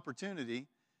for an opportunity.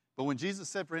 But when Jesus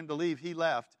said for him to leave, he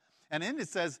left. And then it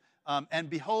says, "And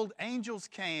behold, angels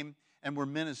came and were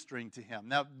ministering to him."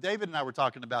 Now, David and I were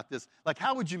talking about this. Like,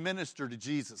 how would you minister to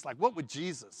Jesus? Like, what would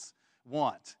Jesus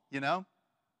want,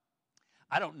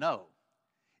 I don't know.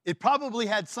 It probably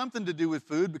had something to do with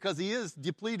food because he is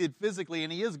depleted physically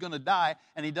and he is going to die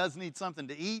and he does need something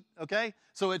to eat, okay?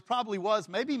 So it probably was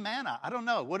maybe manna. I don't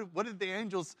know. What did the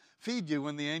angels feed you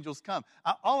when the angels come?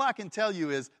 All I can tell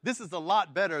you is this is a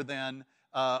lot better than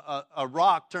a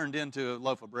rock turned into a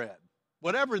loaf of bread.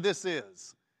 Whatever this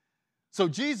is. So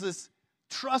Jesus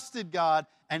trusted God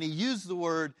and he used the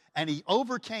word and he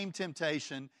overcame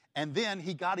temptation and then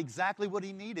he got exactly what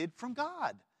he needed from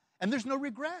God. And there's no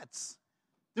regrets.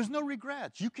 There's no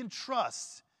regrets. You can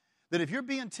trust that if you're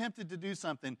being tempted to do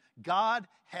something, God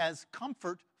has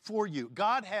comfort for you.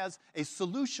 God has a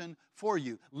solution for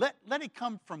you. Let it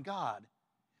come from God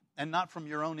and not from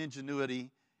your own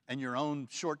ingenuity and your own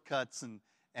shortcuts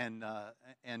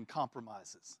and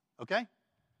compromises. Okay?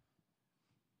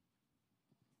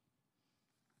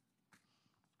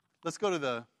 We're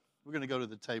going to go to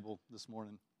the table this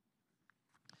morning.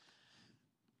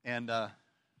 And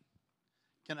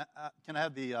can I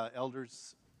have the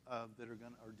elders that are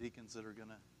going or deacons that are going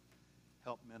to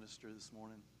help minister this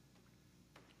morning?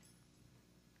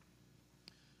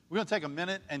 We're going to take a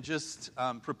minute and just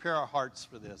prepare our hearts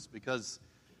for this because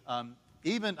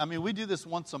we do this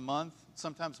once a month,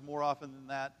 sometimes more often than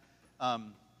that.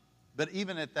 But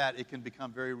even at that, it can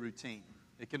become very routine.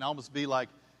 It can almost be like,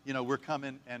 we're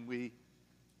coming and we...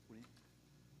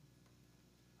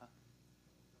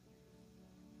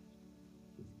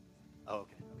 Oh,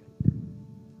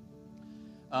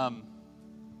 okay.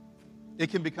 It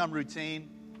can become routine.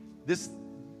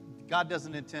 God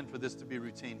doesn't intend for this to be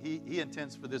routine. He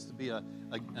intends for this to be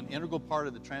an integral part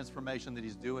of the transformation that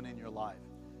he's doing in your life.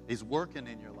 He's working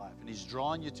in your life, and he's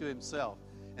drawing you to himself.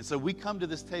 And so we come to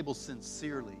this table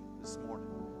sincerely this morning,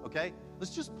 okay?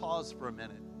 Let's just pause for a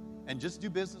minute and just do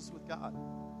business with God.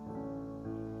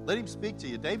 Let him speak to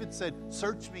you. David said,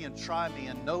 "Search me and try me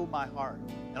and know my heart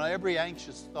and every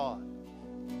anxious thought."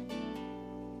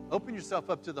 Open yourself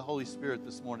up to the Holy Spirit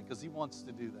this morning because he wants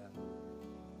to do that.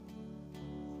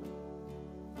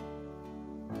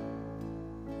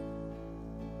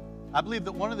 I believe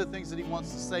that one of the things that he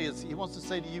wants to say is he wants to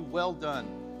say to you, "Well done,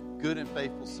 good and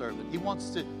faithful servant. He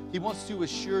wants to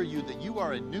assure you that you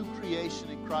are a new creation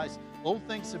in Christ. Old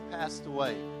things have passed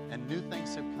away and new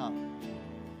things have come.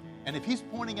 And if he's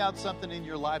pointing out something in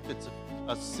your life that's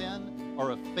a sin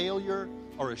or a failure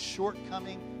or a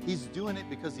shortcoming, he's doing it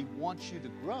because he wants you to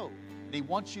grow. And he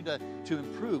wants you to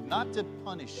improve, not to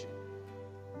punish you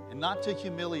and not to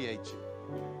humiliate you,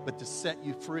 but to set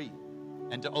you free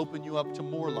and to open you up to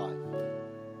more life.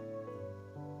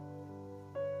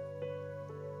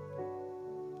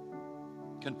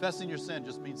 Confessing your sin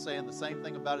just means saying the same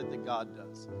thing about it that God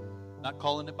does. Not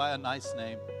calling it by a nice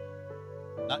name,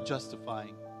 not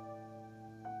justifying.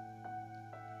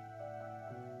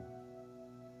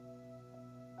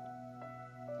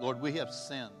 Lord, we have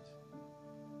sinned.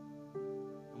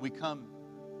 And we come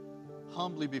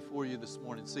humbly before you this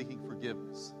morning seeking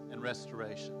forgiveness and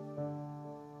restoration.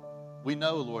 We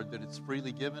know, Lord, that it's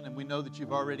freely given, and we know that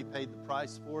you've already paid the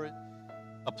price for it.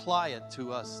 Apply it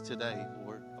to us today,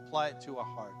 Lord. Apply it to our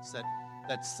hearts,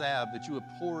 that salve that you would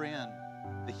pour in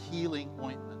the healing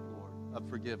ointment, Lord, of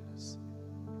forgiveness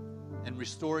and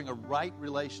restoring a right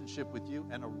relationship with you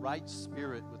and a right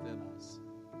spirit within us.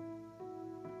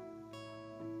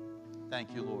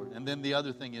 Thank you, Lord. And then the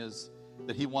other thing is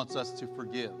that he wants us to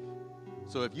forgive.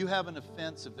 So if you have an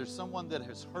offense, if there's someone that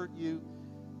has hurt you,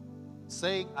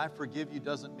 saying I forgive you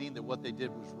doesn't mean that what they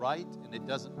did was right, and it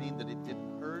doesn't mean that it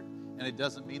didn't hurt, and it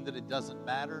doesn't mean that it doesn't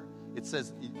matter. It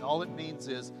says all it means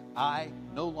is I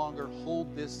no longer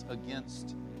hold this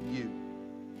against you.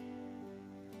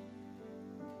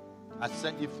 I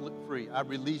set you free. I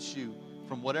release you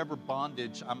from whatever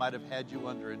bondage I might have had you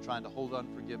under in trying to hold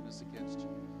unforgiveness against you.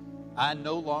 I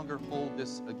no longer hold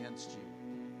this against you.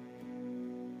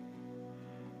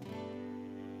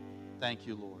 Thank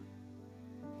you, Lord.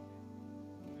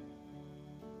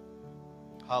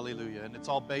 Hallelujah. And it's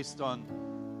all based on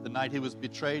the night he was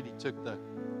betrayed. He took the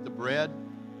bread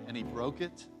and he broke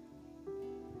it.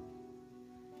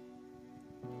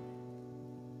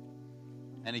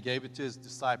 And he gave it to his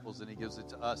disciples, and he gives it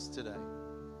to us today.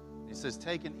 He says,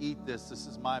 take and eat this. This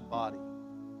is my body,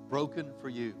 broken for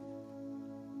you.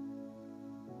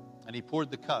 And he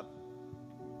poured the cup.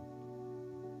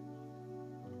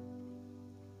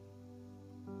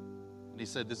 And he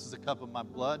said, this is a cup of my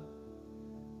blood,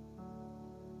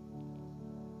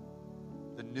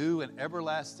 the new and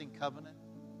everlasting covenant.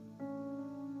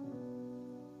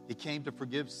 He came to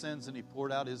forgive sins, and he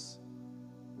poured out his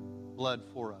blood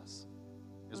for us.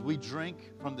 As we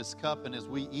drink from this cup and as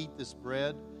we eat this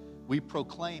bread, we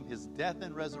proclaim his death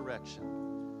and resurrection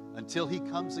until he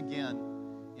comes again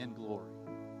in glory.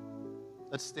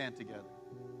 Let's stand together.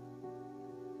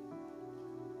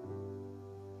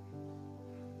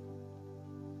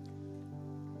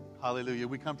 Hallelujah.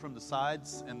 We come from the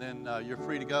sides, and then you're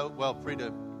free to go. Well, free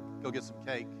to go get some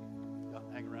cake.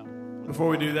 Hang around. Before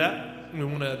we do that, we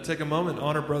want to take a moment and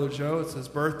honor Brother Joe. It's his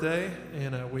birthday,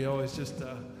 and we always just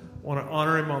want to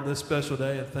honor him on this special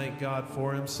day and thank God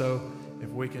for him. So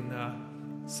if we can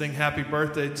sing happy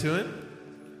birthday to him,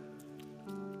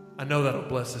 I know that'll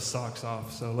bless his socks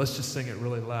off. So let's just sing it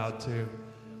really loud too.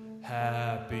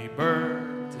 Happy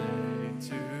birthday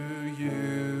to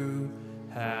you.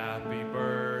 Happy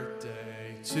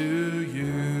birthday to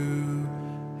you.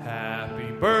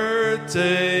 Happy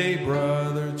birthday,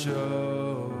 Brother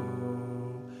Joe.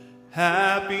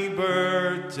 Happy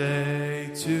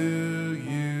birthday to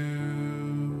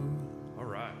you. All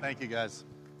right. Thank you, guys.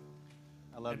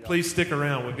 I love you. Please stick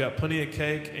around. We've got plenty of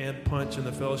cake and punch in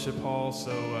the fellowship hall,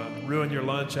 so ruin your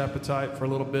lunch appetite for a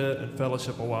little bit and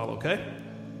fellowship a while, okay?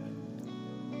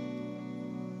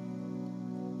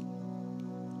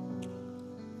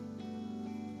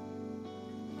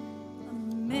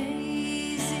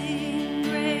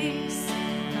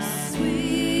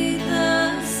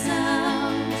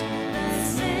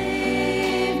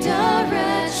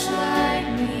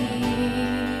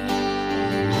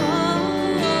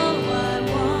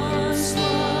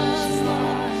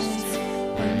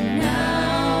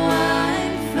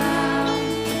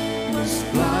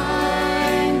 Blind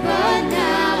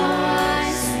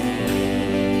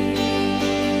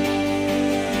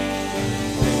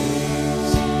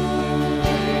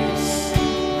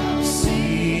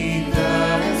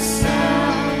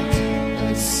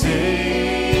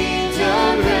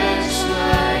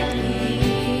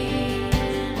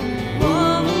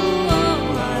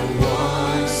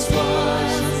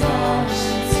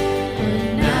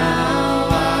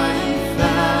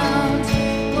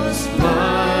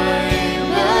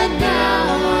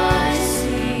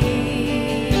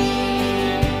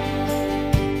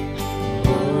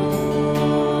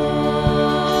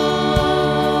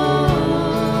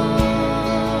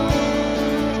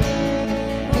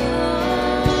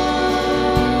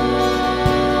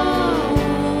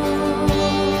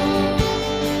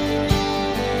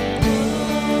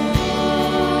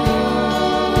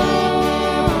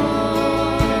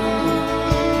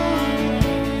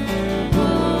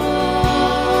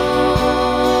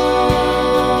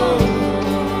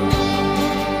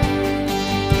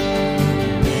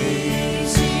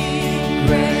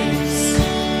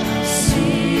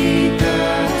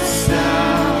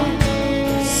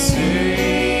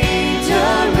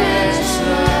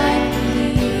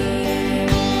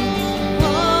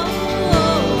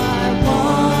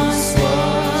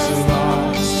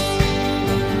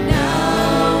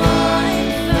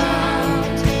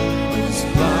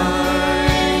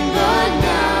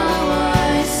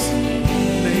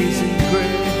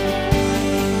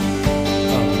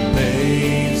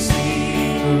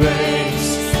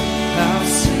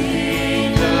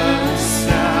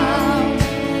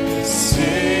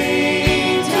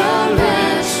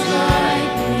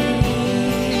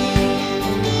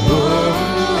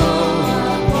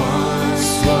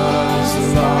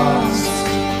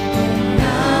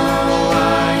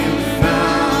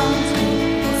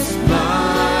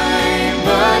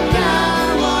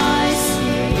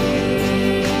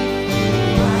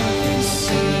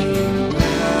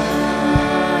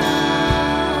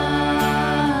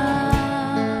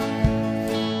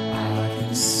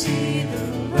see the